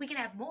those. We can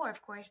have more,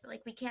 of course, but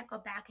like we can't go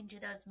back into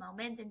those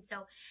moments. And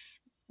so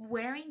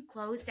wearing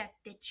clothes that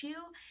fit you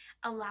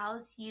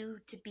allows you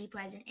to be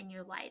present in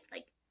your life.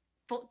 Like,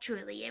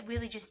 truly, it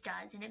really just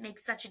does, and it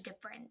makes such a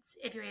difference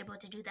if you're able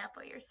to do that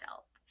for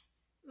yourself.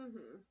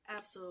 Mm-hmm.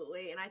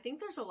 Absolutely. And I think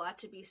there's a lot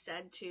to be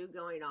said too,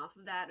 going off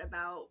of that,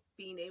 about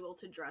being able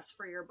to dress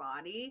for your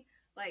body.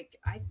 Like,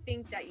 I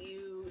think that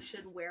you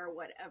should wear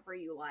whatever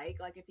you like.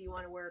 Like, if you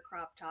want to wear a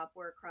crop top,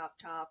 wear a crop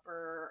top,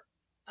 or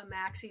a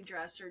maxi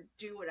dress, or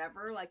do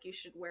whatever. Like, you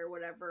should wear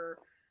whatever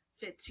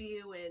fits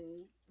you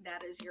and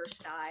that is your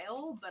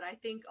style. But I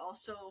think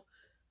also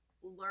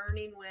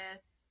learning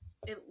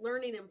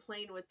learning and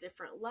playing with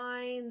different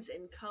lines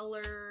and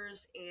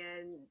colors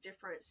and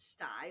different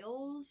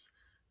styles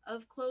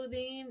of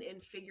clothing,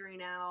 and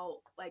figuring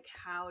out like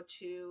how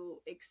to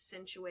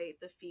accentuate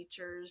the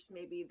features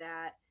maybe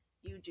that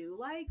you do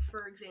like.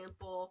 For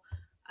example,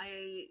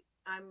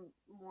 I'm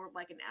more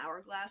like an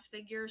hourglass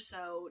figure,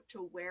 so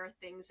to wear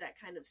things that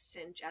kind of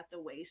cinch at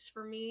the waist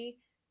for me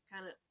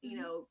kind of,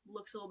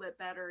 looks a little bit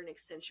better and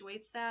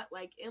accentuates that.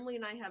 Like, Emily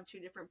and I have two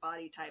different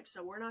body types,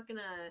 so we're not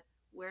gonna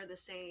wear the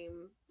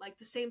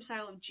same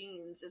style of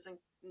jeans isn't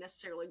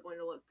necessarily going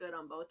to look good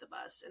on both of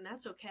us, and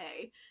that's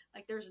okay.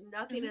 Like, there's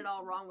nothing Mm-hmm. at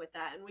all wrong with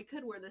that, and we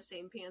could wear the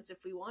same pants if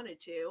we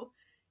wanted to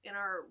in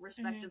our Mm-hmm.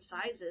 respective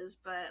sizes,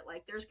 but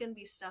like, there's going to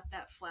be stuff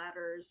that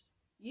flatters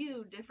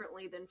you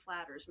differently than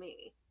flatters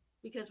me,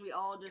 because we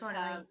all just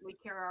Totally. we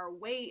carry our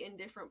weight in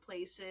different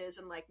places,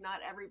 and like,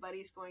 not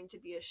everybody's going to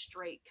be a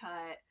straight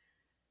cut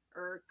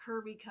or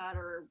curvy cut,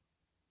 or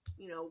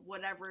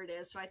whatever it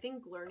is. So I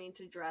think learning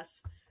to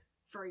dress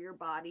for your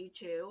body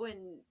too.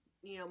 And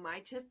my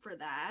tip for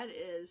that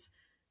is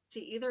to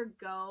either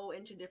go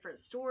into different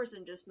stores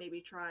and just maybe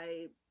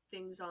try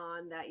things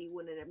on that you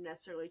wouldn't have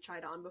necessarily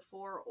tried on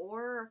before,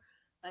 or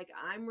like,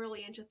 I'm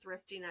really into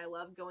thrifting. I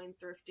love going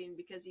thrifting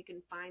because you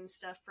can find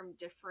stuff from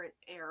different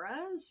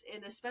eras,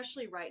 and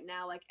especially right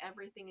now, like,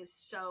 everything is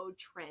so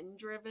trend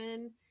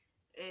driven.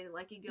 And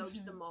like, you go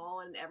to the Mm-hmm.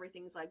 mall and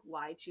everything's like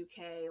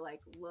Y2K,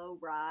 like low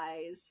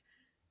rise,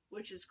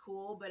 which is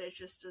cool, but it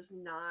just does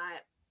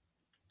not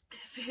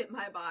fit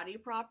my body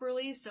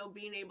properly. So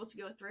being able to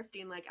go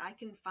thrifting, like, I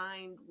can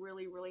find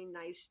really, really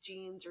nice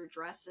jeans or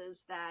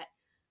dresses that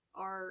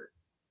are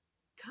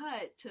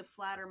cut to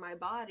flatter my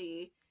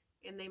body,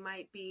 and they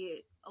might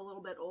be a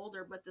little bit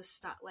older, but the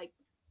stuff, like,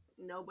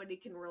 nobody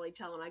can really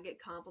tell. And I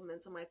get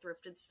compliments on my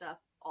thrifted stuff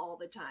all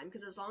the time,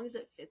 because as long as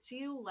it fits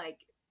you, like,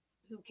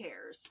 who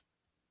cares?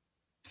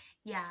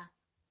 Yeah,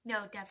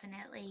 no,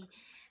 definitely.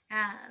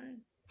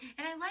 And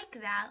I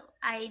like that.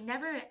 I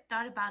never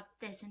thought about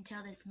this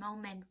until this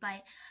moment,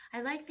 but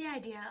I like the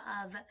idea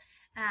of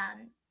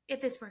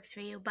if this works for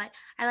you, but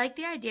I like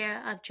the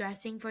idea of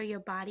dressing for your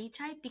body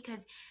type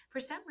because for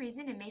some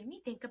reason it made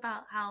me think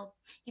about how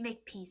you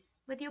make peace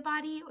with your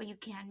body, or you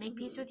can make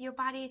peace Mm-hmm. with your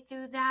body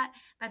through that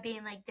by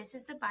being like, this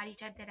is the body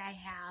type that I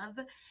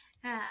have.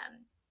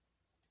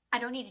 I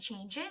don't need to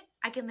change it.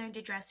 I can learn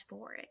to dress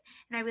for it.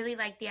 And I really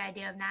like the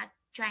idea of not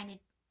trying to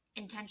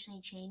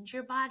intentionally change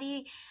your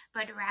body,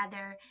 but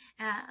rather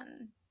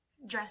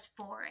dress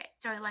for it.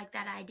 So I like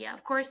that idea.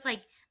 Of course,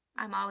 like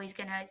I'm always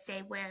gonna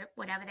say wear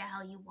whatever the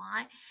hell you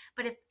want,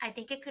 but I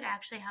think it could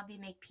actually help you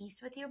make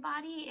peace with your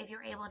body if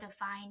you're able to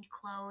find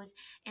clothes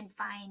and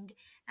find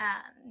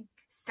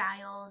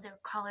styles or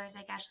colors,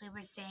 like Ashley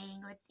was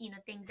saying, or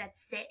things that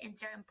sit in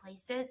certain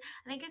places.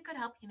 I think it could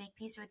help you make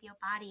peace with your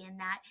body, and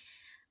that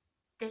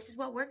this is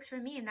what works for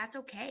me, and that's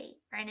okay,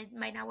 right? It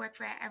might not work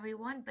for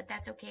everyone, but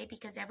that's okay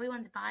because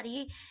everyone's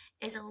body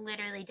is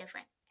literally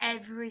different.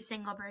 Every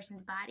single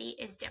person's body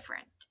is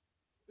different.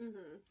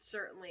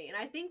 Certainly. And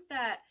I think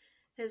that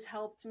has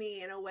helped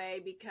me in a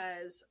way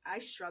because I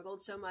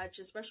struggled so much,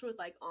 especially with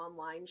like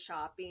online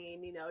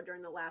shopping.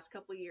 During the last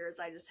couple of years,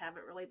 I just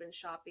haven't really been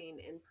shopping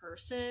in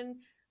person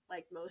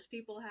like most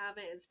people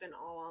haven't. It's been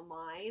all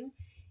online.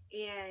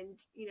 And,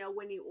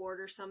 when you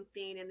order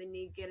something and then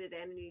you get it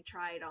in and you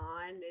try it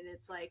on, and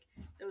it's like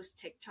those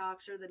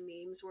TikToks or the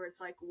memes where it's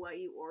like what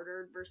you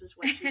ordered versus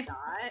what you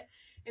got.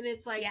 And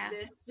it's like, Yeah.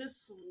 this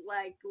just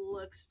like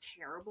looks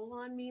terrible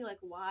on me. Like,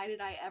 why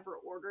did I ever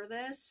order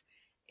this?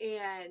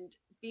 And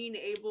being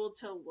able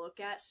to look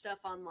at stuff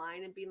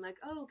online and being like,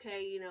 oh,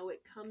 okay,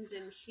 it comes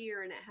in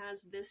here and it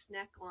has this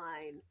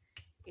neckline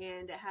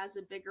and it has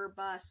a bigger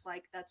bust,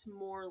 like that's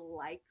more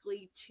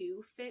likely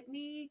to fit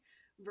me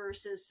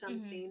versus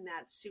Mm-hmm. something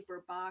that's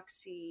super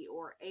boxy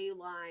or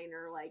A-line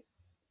or like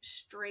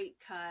straight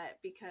cut,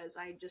 because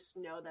I just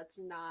know that's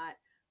not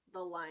the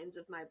lines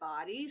of my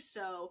body.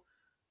 So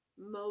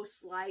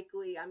most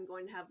likely I'm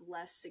going to have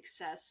less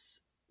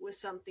success with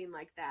something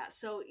like that.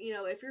 So,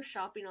 if you're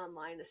shopping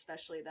online,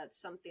 especially, that's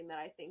something that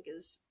I think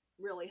is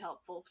really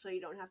helpful. So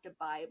you don't have to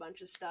buy a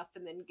bunch of stuff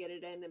and then get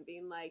it in and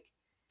being like,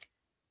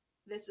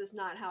 this is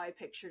not how I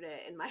pictured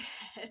it in my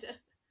head.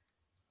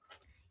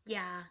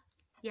 Yeah.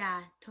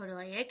 Yeah,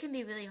 totally. It can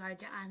be really hard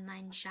to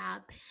online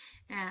shop.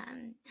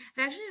 I've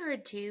actually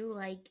heard too,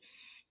 like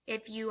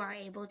if you are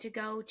able to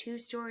go to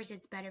stores,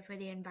 it's better for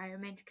the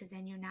environment because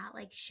then you're not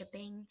like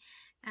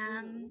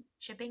Mm-hmm.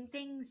 shipping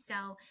things.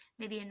 So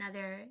maybe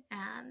another,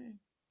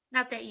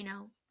 not that,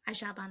 I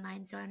shop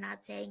online, so I'm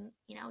not saying,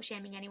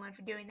 shaming anyone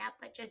for doing that,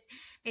 but just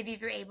maybe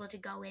if you're able to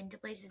go into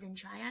places and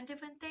try on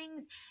different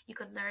things, you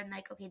could learn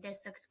like, okay,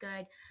 this looks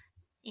good,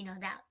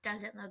 that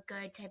doesn't look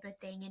good type of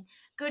thing. And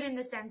good in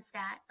the sense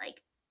that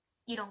like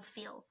you don't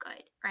feel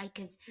good, right?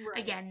 Because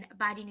Right. again,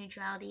 body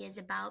neutrality is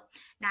about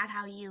not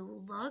how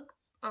you look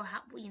or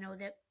how,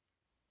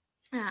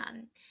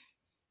 um,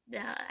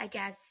 the, I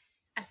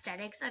guess,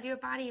 aesthetics of your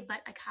body,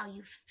 but like how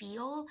you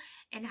feel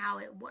and how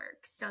it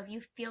works. So if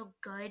you feel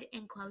good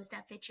in clothes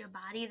that fit your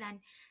body, then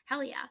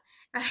hell yeah,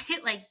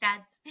 right? Like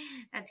that's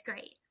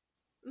great.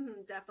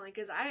 Definitely.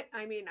 Because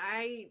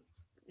I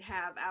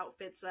have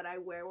outfits that I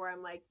wear where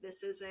I'm like,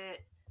 this isn't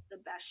the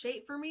best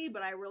shape for me,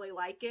 but I really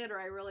like it, or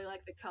I really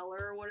like the color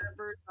or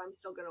whatever. So I'm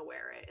still going to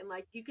wear it. And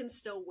like, you can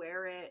still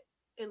wear it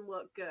and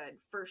look good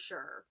for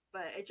sure.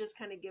 But it just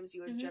kind of gives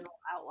you a Hmm. general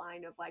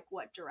outline of like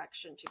what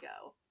direction to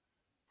go.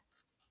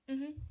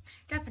 Hmm.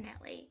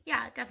 Definitely.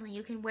 Yeah, definitely.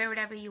 You can wear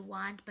whatever you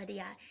want, but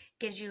yeah,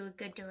 gives you a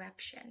good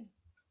direction.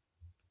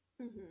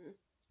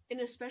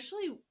 And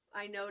especially,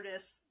 I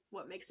notice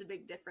what makes a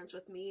big difference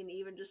with me and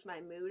even just my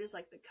mood is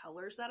like the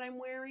colors that I'm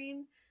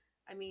wearing.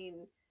 I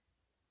mean,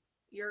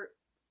 you're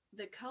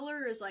the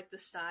color is like the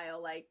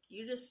style. Like,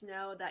 you just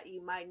know that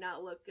you might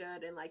not look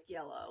good in like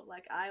yellow.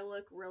 Like, I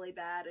look really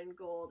bad in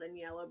gold and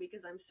yellow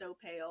because I'm so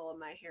pale and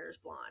my hair is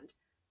blonde.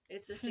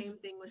 It's the same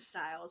thing with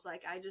styles.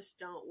 Like, I just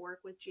don't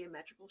work with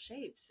geometrical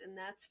shapes, and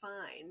that's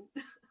fine.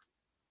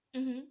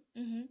 Hmm.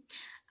 Hmm.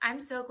 I'm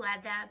so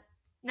glad that,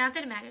 not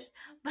that it matters,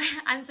 but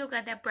I'm so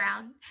glad that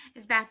brown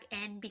is back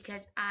in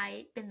because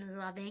I've been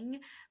loving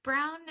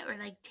brown or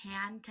like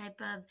tan type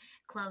of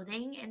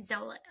clothing. And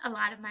so a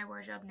lot of my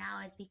wardrobe now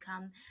has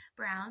become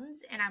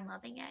browns and I'm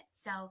loving it.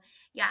 So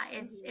yeah,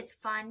 it's hmm it's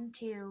fun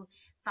to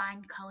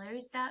find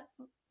colors that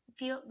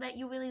feel that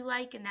you really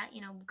like and that,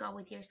 go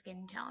with your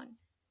skin tone.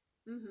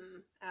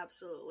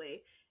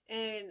 Absolutely.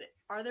 And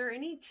are there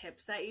any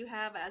tips that you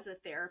have as a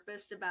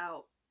therapist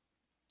about,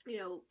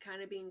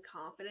 kind of being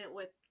confident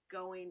with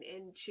going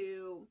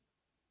into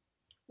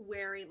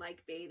wearing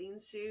like bathing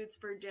suits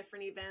for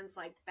different events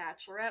like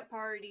bachelorette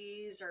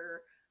parties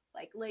or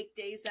like lake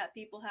days that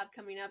people have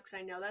coming up? Because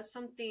I know that's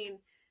something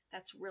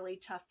that's really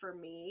tough for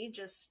me,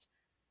 just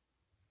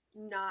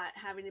not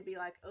having to be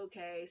like,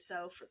 okay,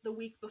 so for the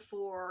week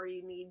before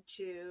you need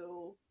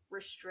to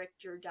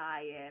restrict your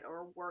diet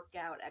or work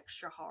out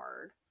extra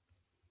hard.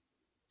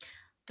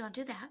 Don't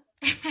do that.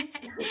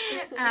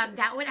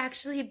 That would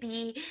actually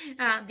be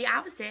the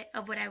opposite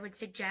of what I would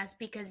suggest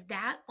because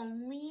that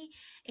only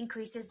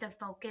increases the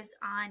focus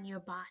on your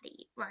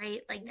body,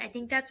 right? Like, I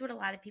think that's what a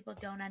lot of people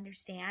don't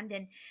understand.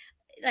 And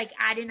like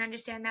I didn't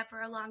understand that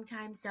for a long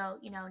time. So,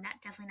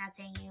 not definitely not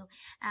saying you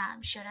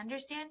should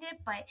understand it,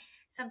 but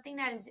something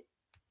that is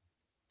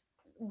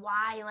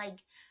why like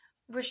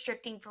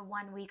restricting for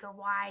 1 week, or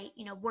why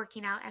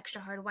working out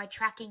extra hard, why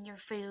tracking your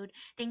food,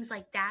 things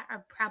like that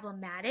are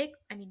problematic.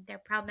 I mean, they're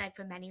problematic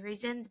for many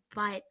reasons,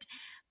 but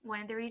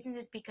one of the reasons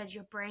is because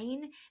your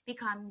brain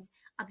becomes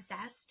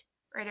obsessed,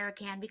 right? Or it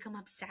can become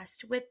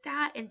obsessed with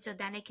that, and so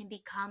then it can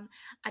become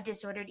a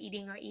disordered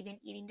eating, or even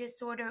eating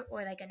disorder,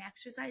 or like an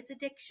exercise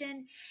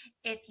addiction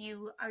if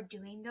you are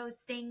doing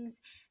those things,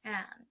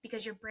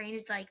 because your brain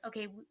is like,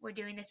 okay, we're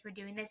doing this,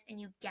 and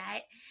you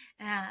get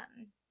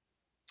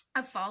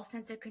a false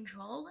sense of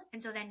control,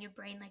 and so then your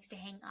brain likes to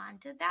hang on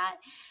to that.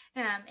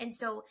 And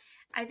so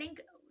I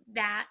think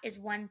that is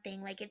one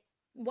thing. Like,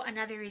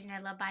 another reason I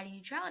love body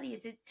neutrality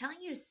is it's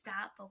telling you to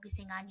stop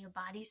focusing on your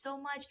body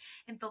so much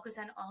and focus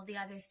on all the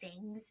other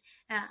things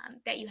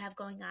that you have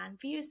going on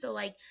for you. So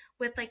like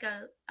with like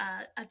a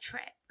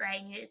trip,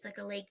 right? It's like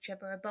a lake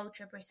trip or a boat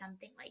trip or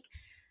something. Like,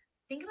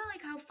 think about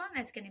like how fun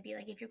that's going to be,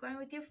 like if you're going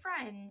with your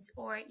friends,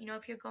 or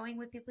if you're going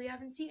with people you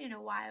haven't seen in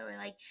a while, or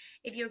like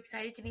if you're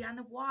excited to be on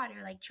the water.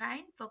 Like, try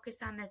and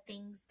focus on the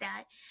things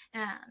that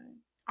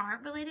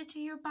aren't related to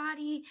your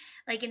body.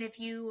 Like, and if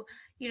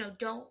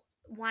don't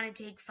want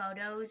to take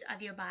photos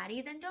of your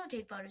body, then don't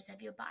take photos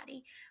of your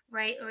body,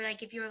 right? Or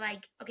like if you're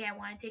like, okay, I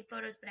want to take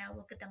photos but I'll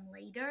look at them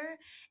later,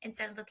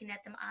 instead of looking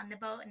at them on the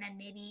boat, and then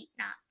maybe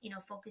not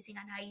focusing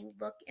on how you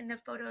look in the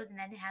photos and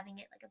then having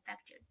it like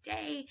affect your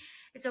day.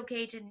 It's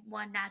okay to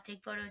one, not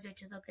take photos, or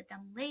to look at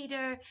them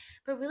later,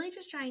 but really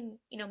just trying,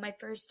 my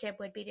first tip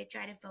would be to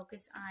try to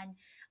focus on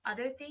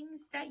other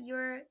things that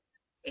you're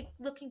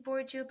looking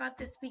forward to about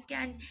this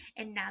weekend,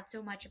 and not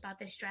so much about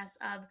the stress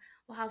of,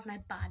 well, how's my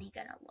body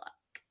gonna look.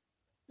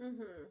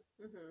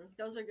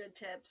 Those are good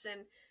tips,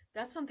 and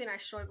that's something I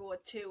struggle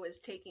with too. Is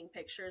taking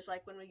pictures.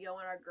 Like when we go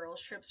on our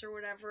girls' trips or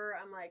whatever,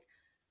 I'm like,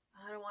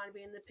 I don't want to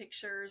be in the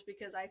pictures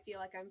because I feel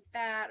like I'm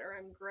fat or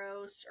I'm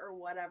gross or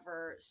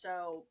whatever.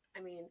 So, I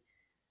mean,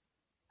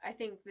 I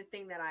think the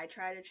thing that I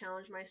try to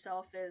challenge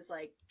myself is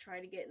like try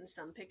to get in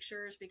some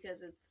pictures,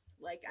 because it's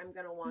like I'm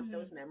going to want Mm-hmm.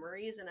 those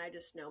memories, and I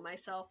just know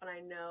myself and I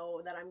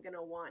know that I'm going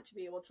to want to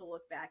be able to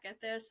look back at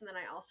this. And then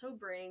I also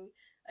bring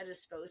a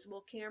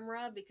disposable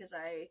camera because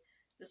I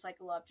just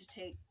like love to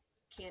take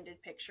candid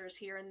pictures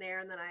here and there,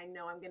 and then I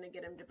know I'm going to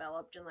get them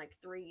developed in like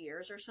 3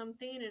 years or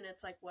something, and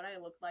it's like what I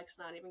look like's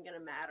not even going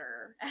to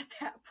matter at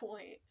that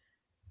point.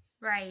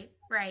 Right,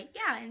 right.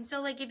 Yeah. And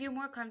so, like, if you're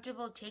more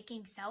comfortable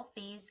taking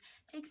selfies,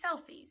 take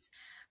selfies,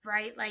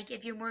 right? Like,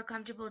 if you're more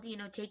comfortable,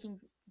 taking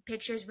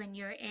pictures when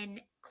you're in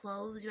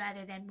clothes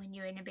rather than when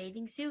you're in a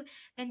bathing suit,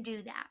 then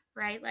do that,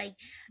 right? Like,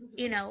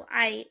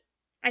 Hmm.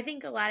 I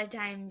think a lot of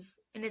times,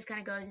 and this kind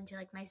of goes into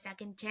like my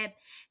second tip,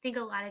 I think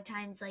a lot of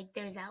times, like,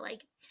 there's that,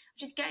 like,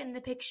 just get in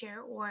the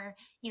picture, or,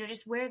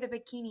 just wear the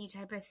bikini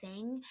type of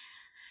thing.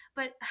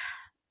 But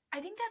I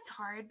think that's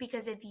hard,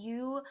 because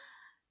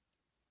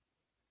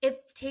if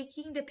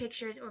taking the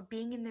pictures or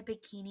being in the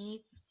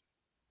bikini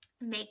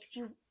makes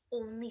you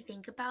only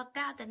think about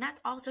that, then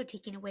that's also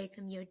taking away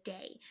from your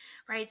day,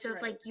 right? So if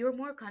Right. like you're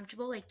more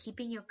comfortable like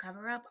keeping your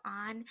cover up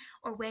on,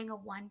 or wearing a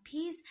one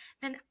piece,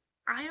 then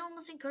I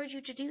almost encourage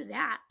you to do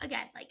that.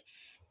 Again, like,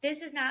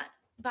 this is not,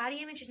 body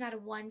image is not a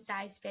one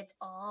size fits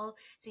all.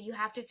 So you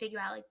have to figure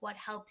out like what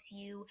helps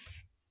you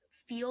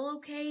feel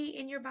okay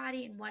in your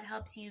body, and what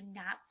helps you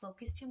not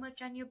focus too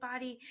much on your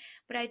body.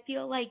 But I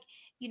feel like,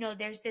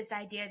 there's this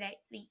idea that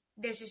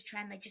there's this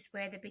trend, like, just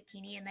wear the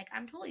bikini, and like,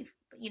 I'm totally,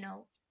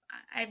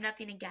 I have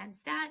nothing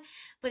against that.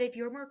 But if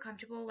you're more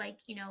comfortable, like,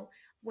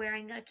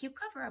 wearing a cute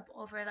cover up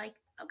over, like,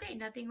 okay,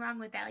 nothing wrong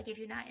with that. Like, if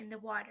you're not in the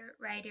water,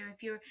 right? Or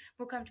if you're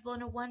more comfortable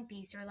in a one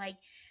piece, or like,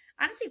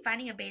 honestly,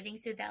 finding a bathing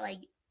suit that like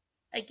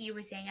you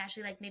were saying,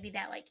 Ashley, like maybe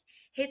that like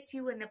hits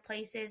you in the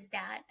places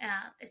that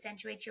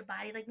accentuates your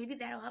body. Like, maybe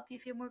that'll help you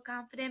feel more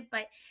confident.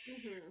 But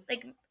Hmm.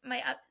 like,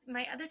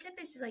 my other tip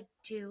is like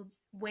to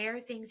wear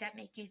things that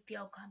make you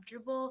feel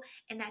comfortable,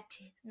 and that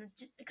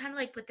kind of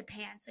like with the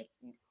pants, like,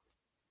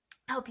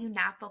 help you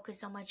not focus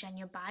so much on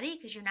your body,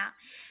 because you're not,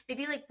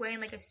 maybe like wearing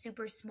like a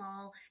super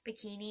small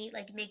bikini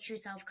like makes you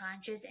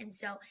self-conscious, and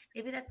so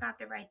maybe that's not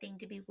the right thing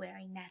to be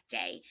wearing that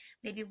day.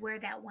 Maybe wear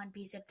that one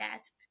piece if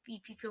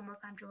you feel more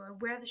comfortable, or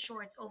wear the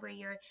shorts over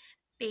your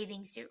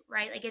bathing suit,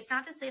 right? Like, it's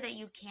not to say that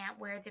you can't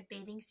wear the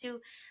bathing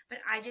suit, but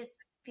I just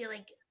feel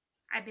like,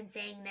 I've been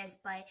saying this,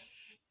 but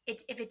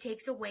if it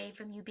takes away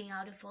from you being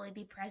able to fully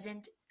be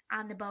present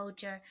on the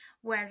boat, or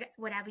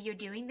whatever you're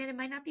doing, then it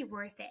might not be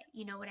worth it.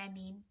 You know what I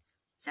mean?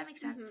 Does that make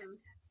sense? Hmm.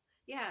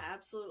 Yeah,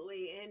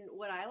 absolutely. And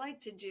what I like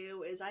to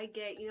do is I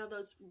get,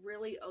 those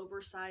really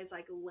oversized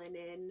like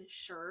linen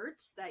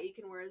shirts that you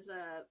can wear as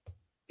a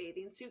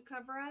bathing suit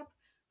cover up.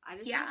 I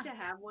just like Yeah. to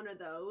have one of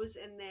those,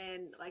 and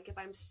then like if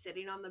I'm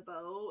sitting on the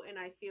boat and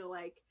I feel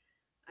like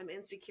I'm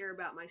insecure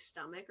about my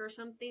stomach or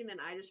something, then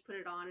I just put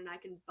it on and I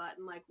can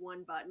button like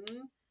one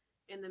button,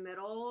 in the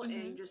middle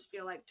Mm-hmm. and just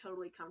feel like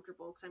totally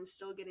comfortable because I'm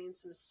still getting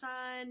some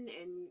sun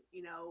and,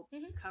 you know,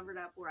 Mm-hmm. covered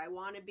up where I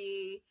want to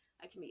be.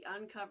 I can be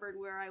uncovered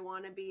where I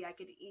want to be. I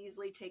could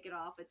easily take it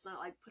off. It's not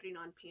like putting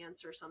on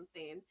pants or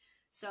something.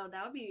 So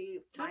that would be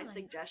my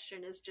Totally.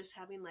 suggestion, is just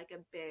having like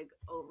a big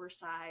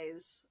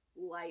oversized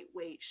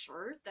lightweight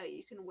shirt that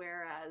you can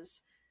wear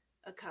as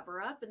a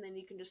cover up, and then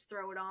you can just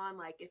throw it on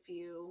like if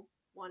you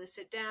want to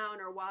sit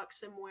down or walk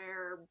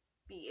somewhere,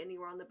 be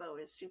anywhere on the boat.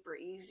 It's super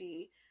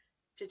easy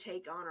to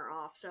take on or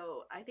off.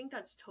 So I think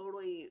that's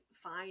totally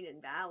fine and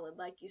valid.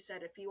 Like you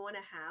said, if you want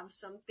to have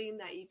something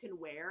that you can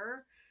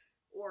wear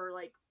or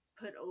like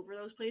put over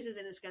those places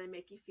and it's going to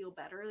make you feel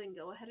better, then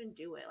go ahead and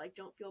do it. Like,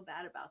 don't feel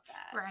bad about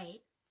that. Right.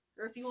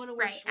 Or if you want to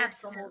wear Right.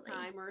 shorts the whole Absolutely.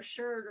 time, or a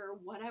shirt or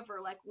whatever,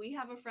 like we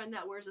have a friend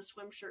that wears a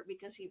swim shirt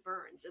because he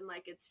burns, and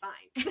like it's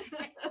fine.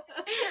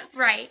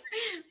 Right.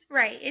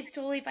 Right. It's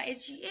totally fine.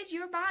 It's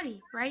your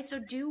body, right? So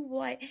do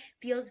what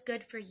feels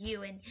good for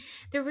you. And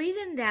the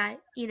reason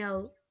that,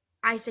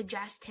 I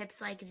suggest tips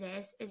like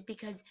this is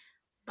because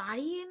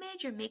body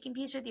image or making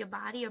peace with your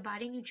body or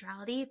body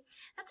neutrality,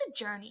 that's a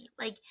journey.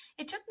 Like,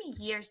 it took me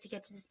years to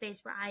get to the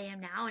space where I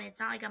am now, and it's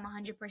not like I'm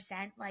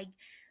 100%. Like,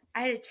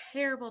 I had a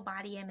terrible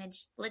body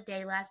image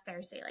day last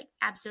Thursday, like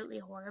absolutely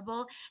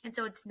horrible. And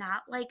so it's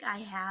not like I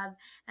have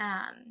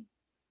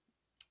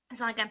it's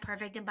not like I'm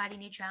perfect in body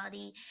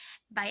neutrality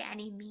by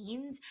any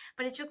means,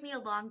 but it took me a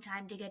long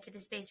time to get to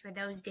the space where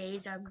those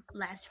days are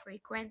less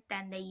frequent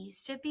than they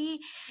used to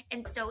be.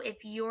 And so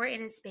if you're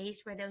in a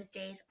space where those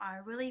days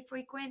are really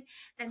frequent,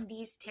 then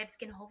these tips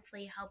can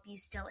hopefully help you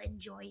still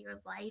enjoy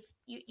your life.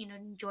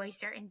 Enjoy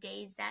certain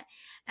days that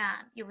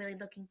you're really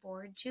looking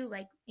forward to,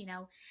 like,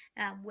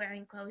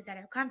 wearing clothes that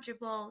are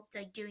comfortable,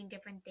 like doing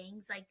different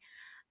things. Like,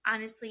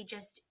 honestly,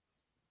 just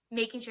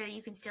making sure that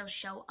you can still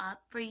show up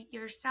for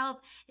yourself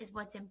is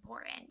what's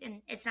important.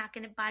 And it's not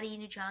going to, body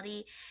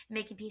neutrality,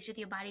 making peace with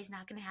your body is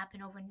not going to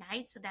happen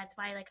overnight. So that's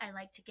why, like, I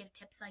like to give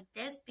tips like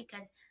this,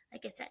 because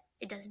like I said,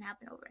 it doesn't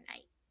happen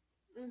overnight.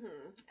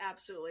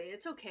 Absolutely.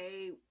 It's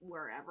okay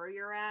wherever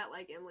you're at.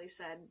 Like Emily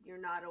said,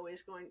 you're not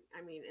always going.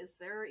 I mean, is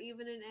there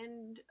even an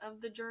end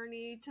of the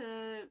journey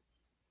to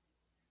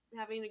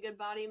having a good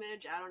body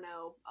image? I don't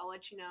know. I'll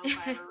let you know if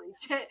I ever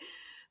reach it.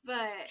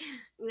 But,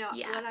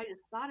 Yeah. what I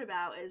just thought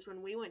about is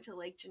when we went to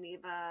Lake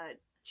Geneva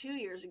 2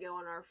 years ago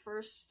on our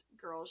first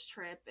girls'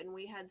 trip, and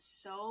we had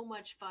so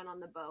much fun on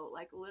the boat.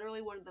 Like,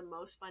 literally one of the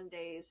most fun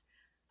days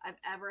I've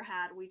ever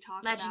had. We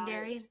talk about it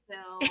Legendary.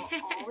 still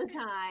all the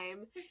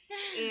time.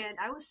 And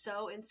I was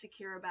so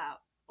insecure about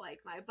like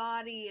my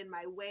body and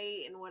my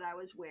weight and what I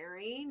was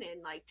wearing,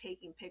 and like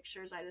taking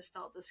pictures. I just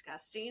felt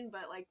disgusting.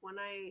 But like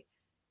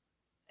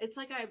it's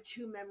like I have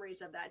two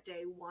memories of that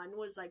day. One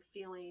was like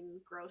feeling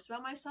gross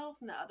about myself,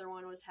 and the other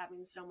one was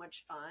having so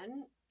much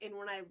fun. And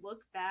when I look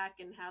back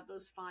and have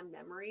those fond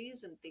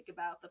memories and think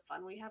about the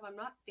fun we have, I'm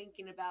not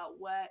thinking about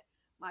what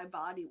my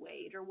body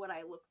weighed or what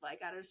I looked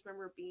like. I just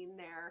remember being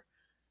there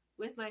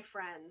with my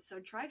friends. So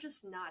try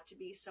just not to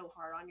be so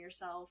hard on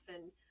yourself,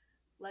 and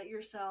let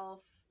yourself,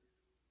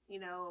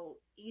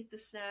 eat the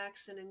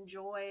snacks and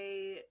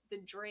enjoy the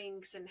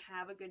drinks and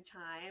have a good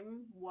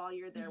time while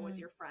you're there with Mm-hmm.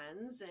 your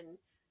friends. And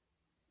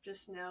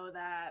just know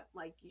that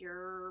like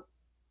you're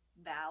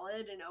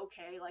valid and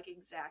okay, like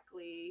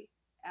exactly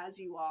as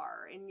you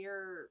are. And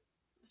your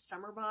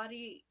summer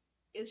body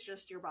is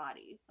just your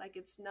body. Like,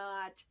 it's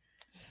not,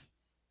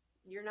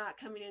 you're not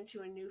coming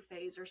into a new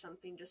phase or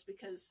something just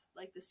because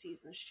like the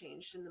seasons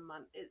changed in the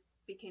month. It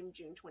became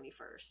June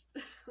 21st.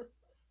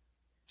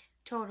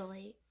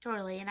 Totally.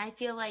 Totally. And I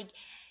feel like,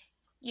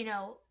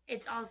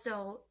 it's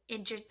also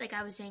interesting, like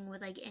I was saying,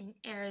 with like in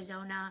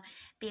Arizona,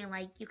 being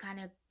like you kind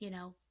of,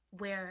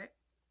 wear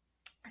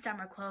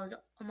summer clothes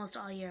almost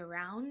all year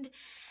round.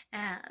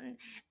 Um,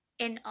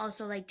 and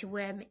also like to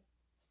wear,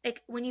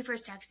 like when you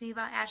first texted me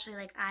about Ashley,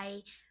 like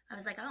I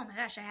was like, oh my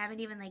gosh, I haven't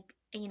even like,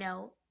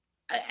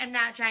 I'm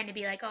not trying to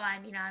be like, oh,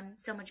 I'm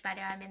so much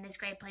better, I'm in this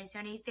great place or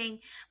anything,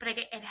 but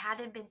like it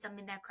hadn't been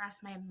something that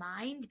crossed my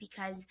mind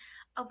because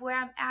of where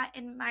I'm at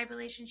in my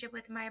relationship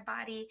with my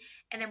body.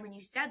 And then when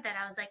you said that,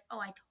 I was like, oh,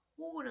 I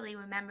totally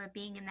remember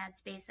being in that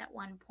space at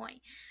one point,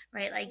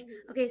 right? Like,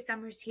 Mm-hmm. okay,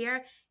 summer's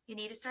here, you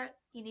need to start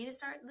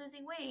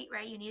losing weight,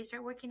 right? You need to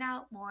start working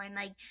out more. And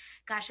like,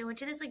 gosh, I went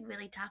to this like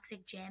really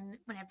toxic gym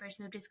when I first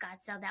moved to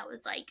Scottsdale that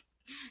was like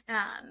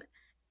um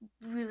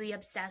really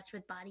obsessed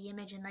with body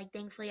image, and like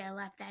thankfully I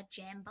left that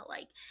gym. But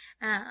like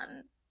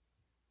um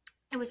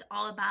it was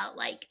all about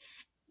like,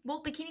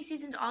 well, bikini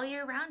season's all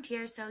year round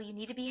here, so you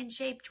need to be in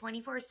shape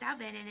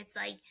 24/7. And it's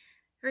like,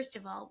 first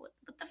of all,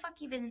 what the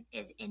fuck even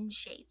is in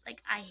shape?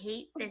 Like, I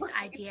hate this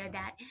Right. idea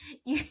that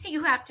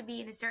you have to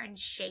be in a certain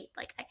shape.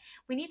 Like,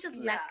 we need to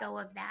let Yeah. go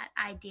of that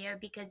idea,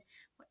 because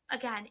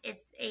again,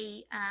 it's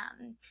a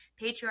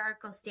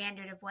patriarchal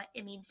standard of what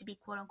it means to be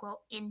quote unquote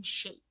in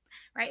shape,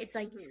 right? It's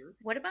like, Mm-hmm.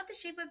 what about the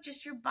shape of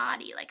just your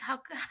body? Like,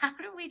 how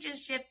do we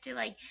just shift to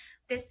like,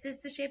 this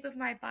is the shape of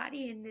my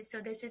body, and this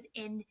is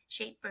in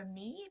shape for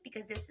me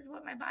because this is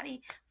what my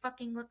body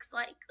fucking looks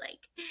like. Like,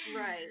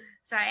 Right.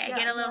 sorry, I Yeah,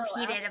 get a little no,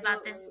 heated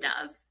about this absolutely.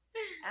 stuff.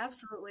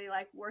 Absolutely.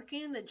 Like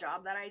working in the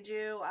job that I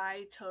do,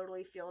 I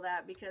totally feel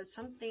that because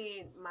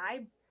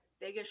my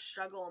biggest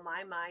struggle in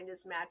my mind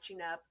is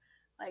matching up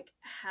like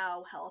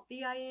how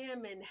healthy I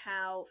am and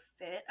how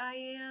fit I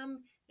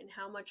am and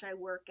how much I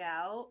work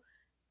out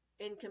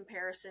in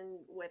comparison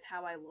with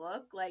how I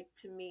look. Like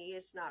to me,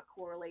 it's not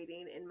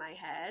correlating in my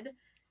head,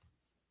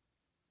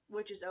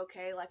 which is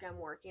okay. Like I'm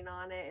working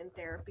on it in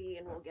therapy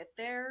and we'll get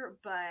there,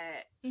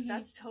 but Mm-hmm.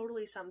 that's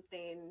totally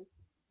something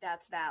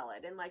that's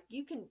valid. And like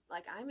you can,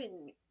 like, I'm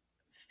in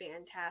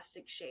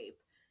fantastic shape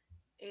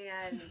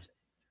and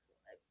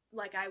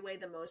like I weigh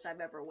the most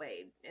I've ever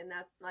weighed, and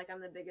that like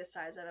I'm the biggest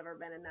size I've ever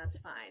been, and that's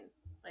fine.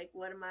 Like,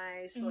 what am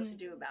I supposed to Mm-hmm.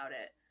 do about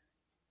it?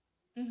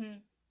 Mm-hmm.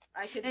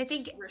 I could And I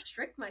think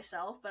restrict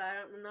myself, but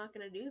I'm not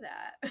going to do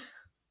that.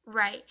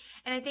 right.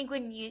 And I think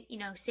when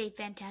say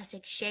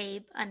fantastic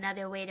shape,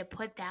 another way to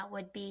put that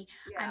would be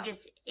I'm Yeah.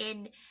 just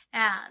in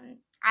um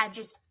I've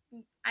just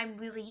I'm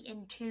really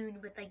in tune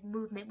with like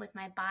movement with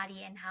my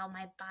body and how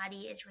my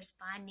body is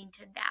responding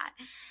to that.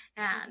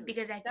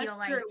 Because I That's feel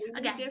true. like We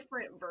need again,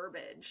 different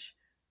verbiage.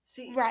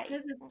 See, right.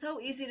 because it's so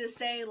easy to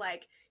say,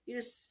 like, you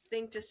just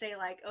think to say,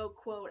 like, oh,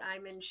 quote,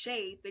 I'm in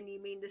shape, and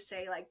you mean to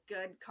say, like,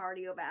 good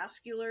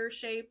cardiovascular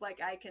shape, like,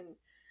 I can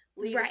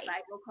lead a Right.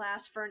 cycle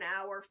class for an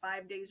hour,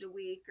 5 days a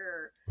week,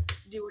 or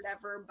do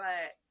whatever,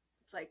 but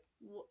it's like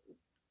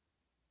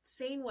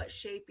saying what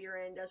shape you're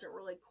in doesn't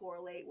really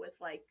correlate with,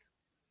 like,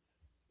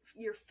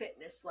 your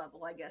fitness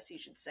level, I guess you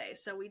should say.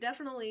 So we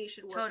definitely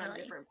should work on Totally.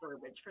 different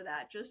verbiage for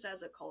that, just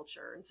as a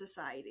culture and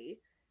society.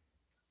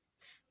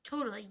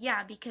 Totally.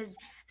 Yeah, because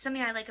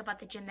something I like about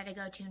the gym that I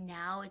go to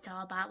now, it's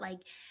all about like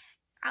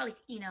I like,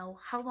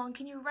 how long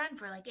can you run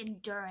for like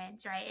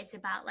endurance, right? It's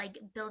about like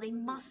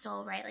building Hmm.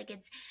 muscle, right? Like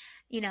it's,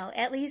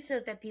 at least so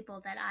the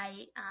people that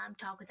I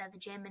talk with at the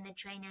gym and the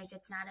trainers,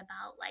 it's not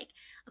about like,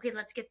 okay,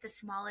 let's get the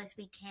smallest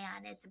we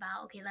can. It's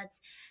about, okay,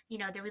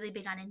 they're really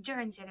big on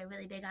endurance or they're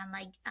really big on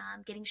like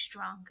getting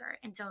stronger.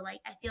 And so, like,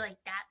 I feel like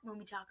that when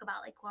we talk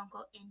about like quote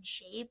unquote in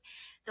shape,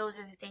 those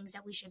are the things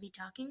that we should be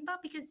talking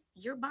about because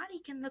your body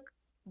can look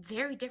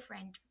very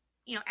different.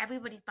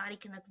 Everybody's body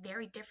can look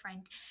very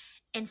different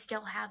and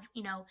still have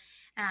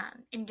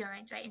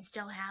endurance, right, and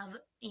still have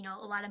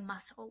a lot of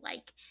muscle,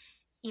 like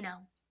you know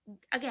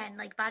again,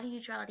 like body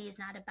neutrality is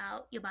not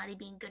about your body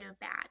being good or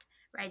bad,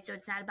 right? So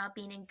it's not about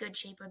being in good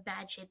shape or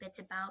bad shape. It's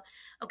about,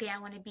 okay, I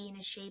want to be in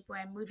a shape where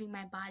I'm moving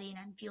my body and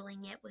I'm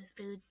fueling it with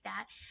foods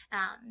that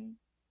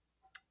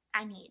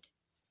I need.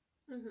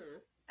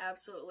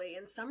 Absolutely.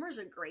 And summer's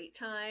a great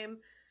time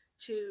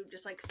to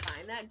just like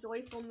find that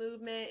joyful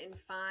movement and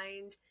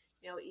find,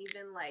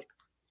 even like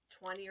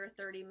 20 or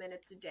 30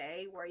 minutes a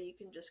day where you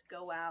can just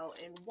go out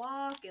and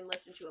walk and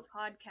listen to a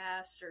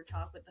podcast or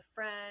talk with a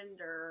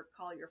friend or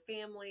call your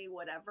family,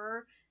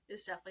 whatever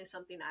is definitely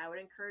something I would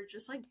encourage.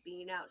 Just like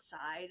being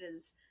outside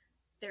is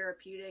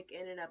therapeutic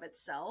in and of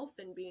itself,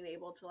 and being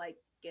able to like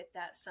get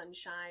that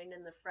sunshine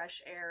and the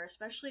fresh air,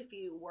 especially if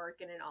you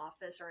work in an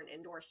office or an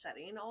indoor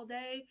setting all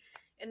day.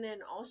 And then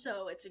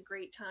also it's a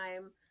great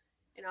time,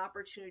 an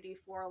opportunity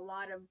for a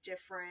lot of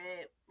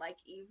different like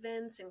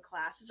events and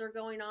classes are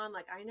going on.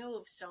 Like I know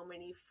of so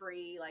many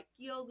free like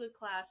yoga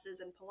classes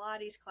and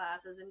Pilates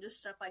classes and just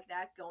stuff like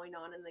that going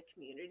on in the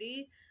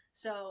community.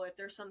 So if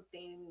there's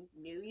something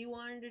new you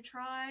wanted to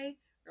try,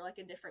 or like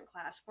a different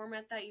class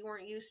format that you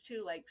weren't used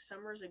to, like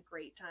summer's a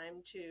great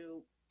time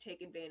to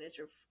take advantage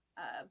of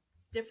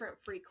different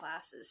free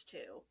classes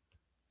too.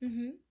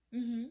 Mm-hmm.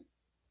 Mm-hmm.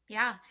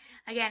 Yeah.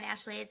 Again,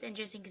 Ashley, it's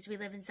interesting because we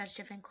live in such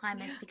different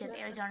climates because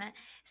Arizona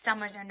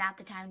summers are not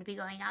the time to be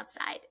going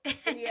outside.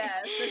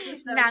 Yes, this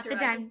is so Not true. the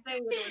I could time. say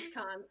with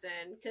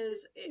Wisconsin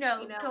because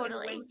No, in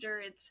totally. winter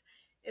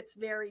it's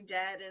very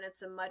dead and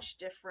it's a much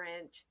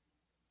different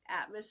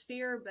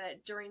atmosphere.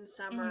 But during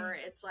Mm-hmm. summer,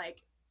 it's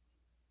like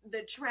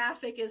the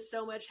traffic is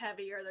so much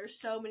heavier. There's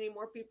so many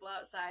more people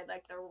outside.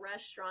 Like the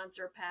restaurants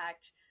are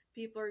packed.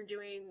 People are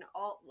doing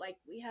all like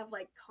we have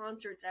like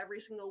concerts every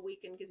single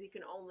weekend because you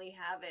can only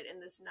have it in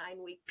this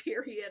 9 week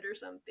period or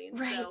something.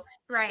 Right, So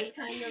it's right.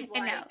 kind of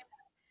And no, like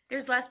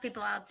there's less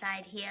people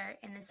outside here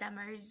in the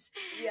summers.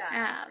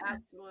 yeah, But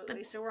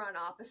absolutely. So we're on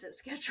opposite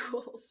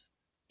schedules.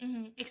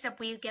 except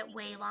we get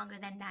way longer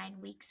than 9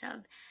 weeks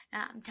of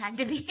time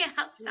to be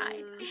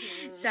outside.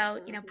 Hmm. So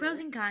pros Hmm.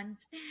 and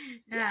cons.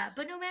 Yeah,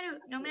 But no matter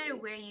absolutely.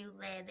 where you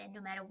live and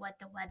no matter what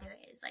the weather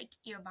is, like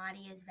your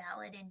body is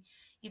valid and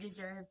you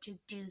deserve to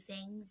do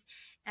things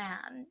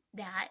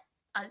that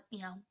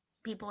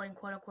people in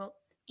quote unquote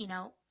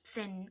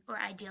thin or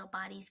ideal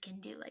bodies can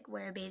do, like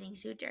wear a bathing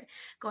suit or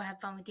go have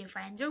fun with your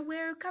friends or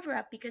wear a cover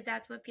up because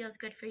that's what feels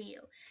good for you,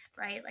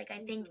 right? Like I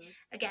think Hmm.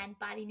 again,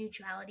 body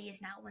neutrality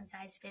is not one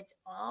size fits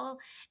all,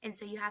 and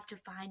so you have to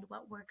find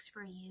what works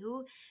for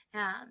you.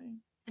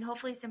 And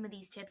hopefully some of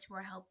these tips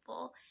were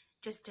helpful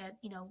just to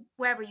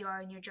wherever you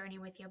are in your journey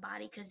with your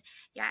body, because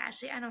yeah,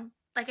 actually I don't,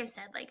 like I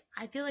said, like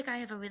I feel like I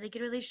have a really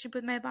good relationship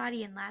with my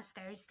body, and last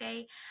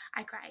Thursday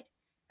I cried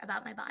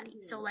about my body.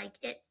 So Hmm. like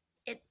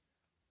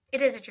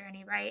it is a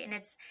journey, right? And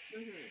it's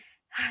Hmm.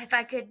 if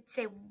I could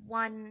say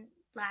one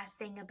last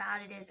thing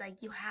about it is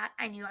like you have,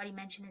 and you already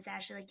mentioned this,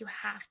 Ashley, like you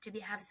have to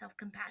have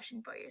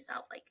self-compassion for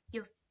yourself. Like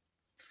you're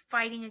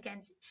fighting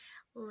against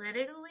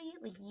literally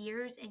like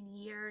years and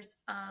years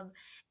of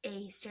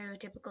a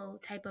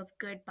stereotypical type of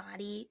good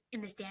body,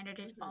 and the standard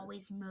is Mm-hmm.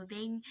 always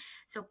moving.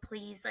 So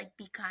please, like,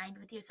 be kind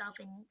with yourself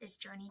in this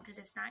journey because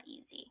it's not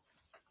easy.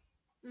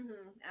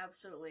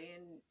 Absolutely.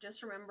 And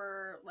just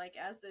remember, like,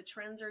 as the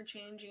trends are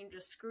changing,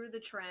 just screw the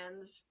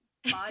trends.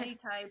 Body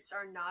types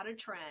are not a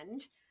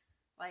trend.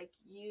 Like,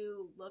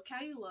 you look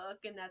how you look,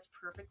 and that's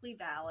perfectly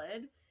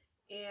valid.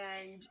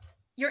 And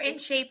You're in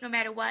if shape no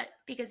matter what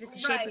because it's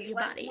the shape of right, your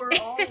like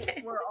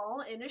body. we're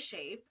all in a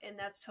shape, and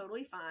that's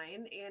totally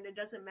fine. And it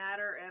doesn't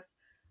matter if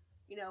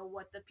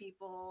what the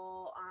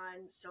people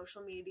on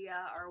social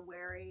media are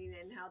wearing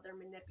and how they're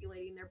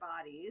manipulating their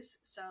bodies.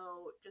 So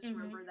just Mm-hmm.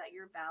 remember that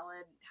you're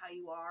valid how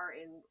you are,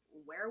 and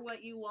wear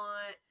what you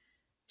want,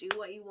 do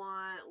what you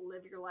want,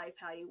 live your life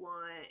how you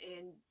want.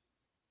 And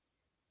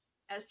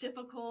as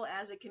difficult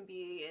as it can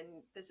be,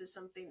 and this is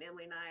something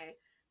Emily and I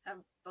have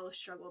both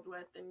struggled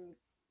with, and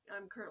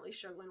I'm currently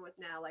struggling with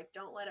now, like,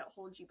 don't let it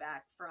hold you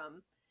back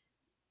from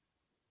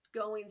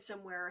going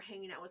somewhere,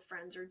 hanging out with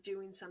friends, or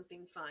doing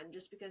something fun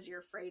just because you're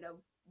afraid of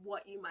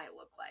what you might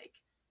look like.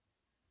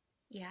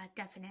 Yeah,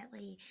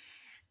 definitely.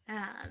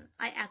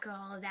 I echo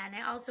all of that.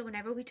 And I also,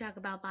 whenever we talk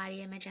about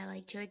body image, I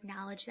like to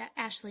acknowledge that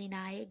Ashley and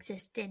I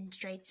exist in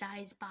straight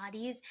size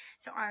bodies.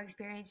 So our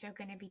experience are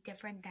going to be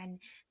different than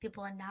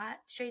people in not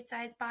straight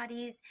size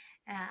bodies.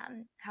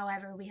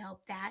 However, we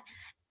hope that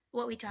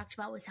what we talked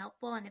about was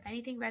helpful, and if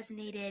anything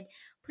resonated,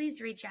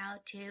 please reach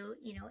out to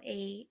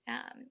a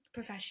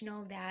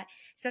professional that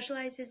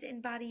specializes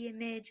in body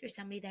image, or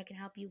somebody that can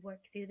help you work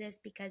through this,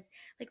 because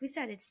like we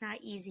said, it's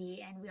not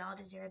easy, and we all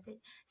deserve the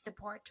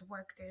support to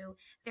work through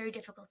very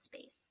difficult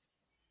space.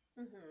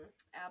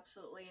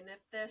 Absolutely. And if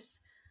this,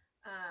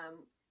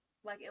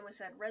 like Emma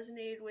said,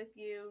 resonated with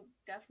you,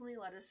 definitely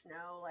let us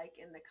know, like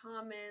in the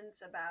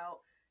comments, about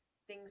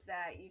things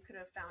that you could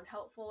have found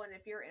helpful. And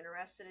if you're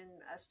interested in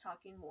us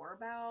talking more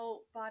about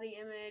body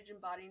image and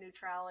body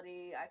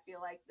neutrality, I feel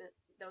like that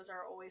those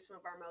are always some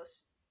of our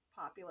most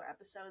popular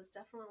episodes.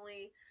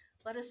 Definitely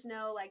let us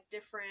know, like,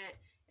 different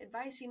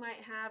advice you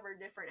might have, or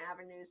different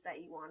avenues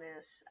that you want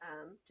us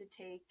to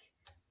take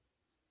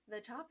the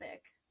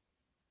topic.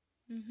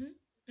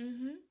 Mm-hmm.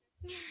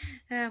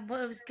 Mm-hmm.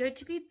 Well, it was good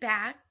to be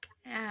back.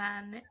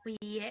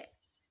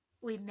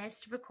 We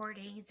missed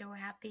recording, so we're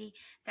happy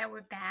that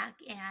we're back,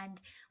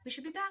 and we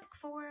should be back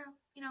for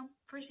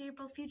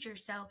foreseeable future.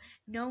 So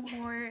no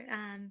more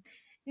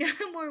no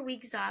more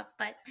weeks off.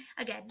 But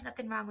again,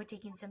 nothing wrong with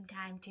taking some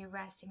time to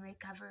rest and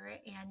recover.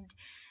 And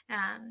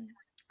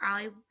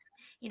I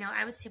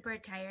I was super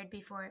tired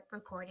before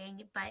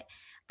recording, but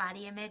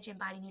body image and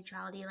body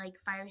neutrality like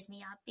fires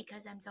me up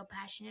because I'm so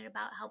passionate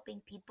about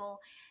helping people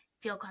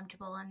feel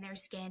comfortable in their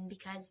skin,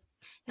 because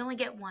you only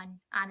get one.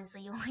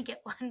 Honestly, you only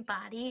get one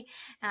body.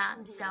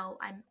 So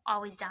I'm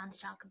always down to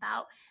talk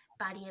about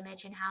body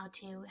image and how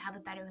to have a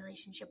better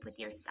relationship with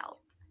yourself.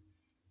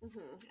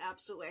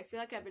 Absolutely. I feel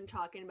like I've been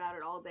talking about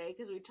it all day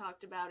because we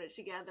talked about it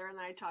together, and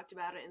then I talked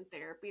about it in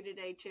therapy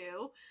today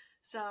too.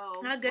 So,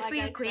 Good for like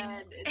you, I Queen.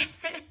 said, it's.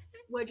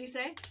 What'd you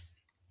say?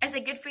 I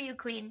said, good for you,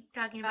 Queen,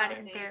 talking about it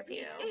in Thank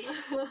therapy.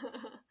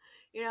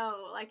 you.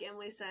 Like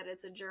Emily said,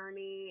 it's a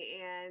journey,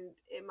 and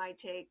it might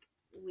take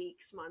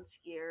weeks, months,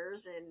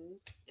 years, and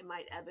it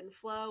might ebb and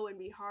flow and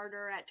be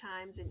harder at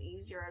times and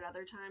easier at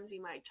other times.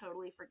 You might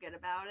totally forget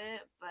about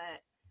it,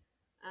 but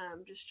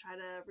just try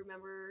to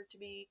remember to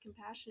be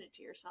compassionate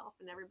to yourself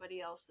and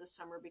everybody else this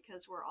summer,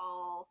 because we're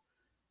all,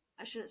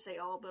 I shouldn't say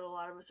all, but a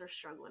lot of us are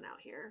struggling out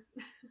here.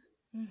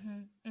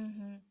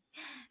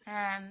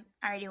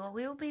 Alrighty, well,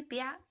 we will be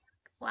back.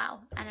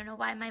 Wow, I don't know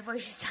why my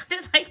voice just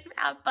sounded like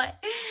that,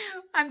 but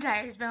I'm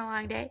tired. It's been a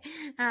long day.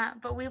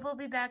 But we will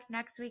be back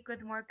next week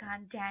with more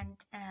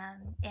content.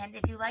 And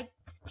if you liked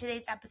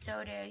today's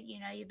episode, or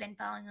you've been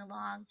following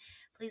along,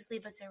 please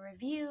leave us a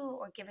review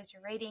or give us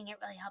a rating. It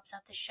really helps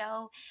out the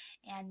show.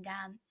 And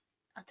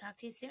I'll talk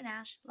to you soon,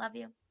 Ash. Love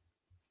you.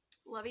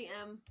 Love you,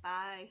 Em.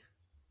 Bye.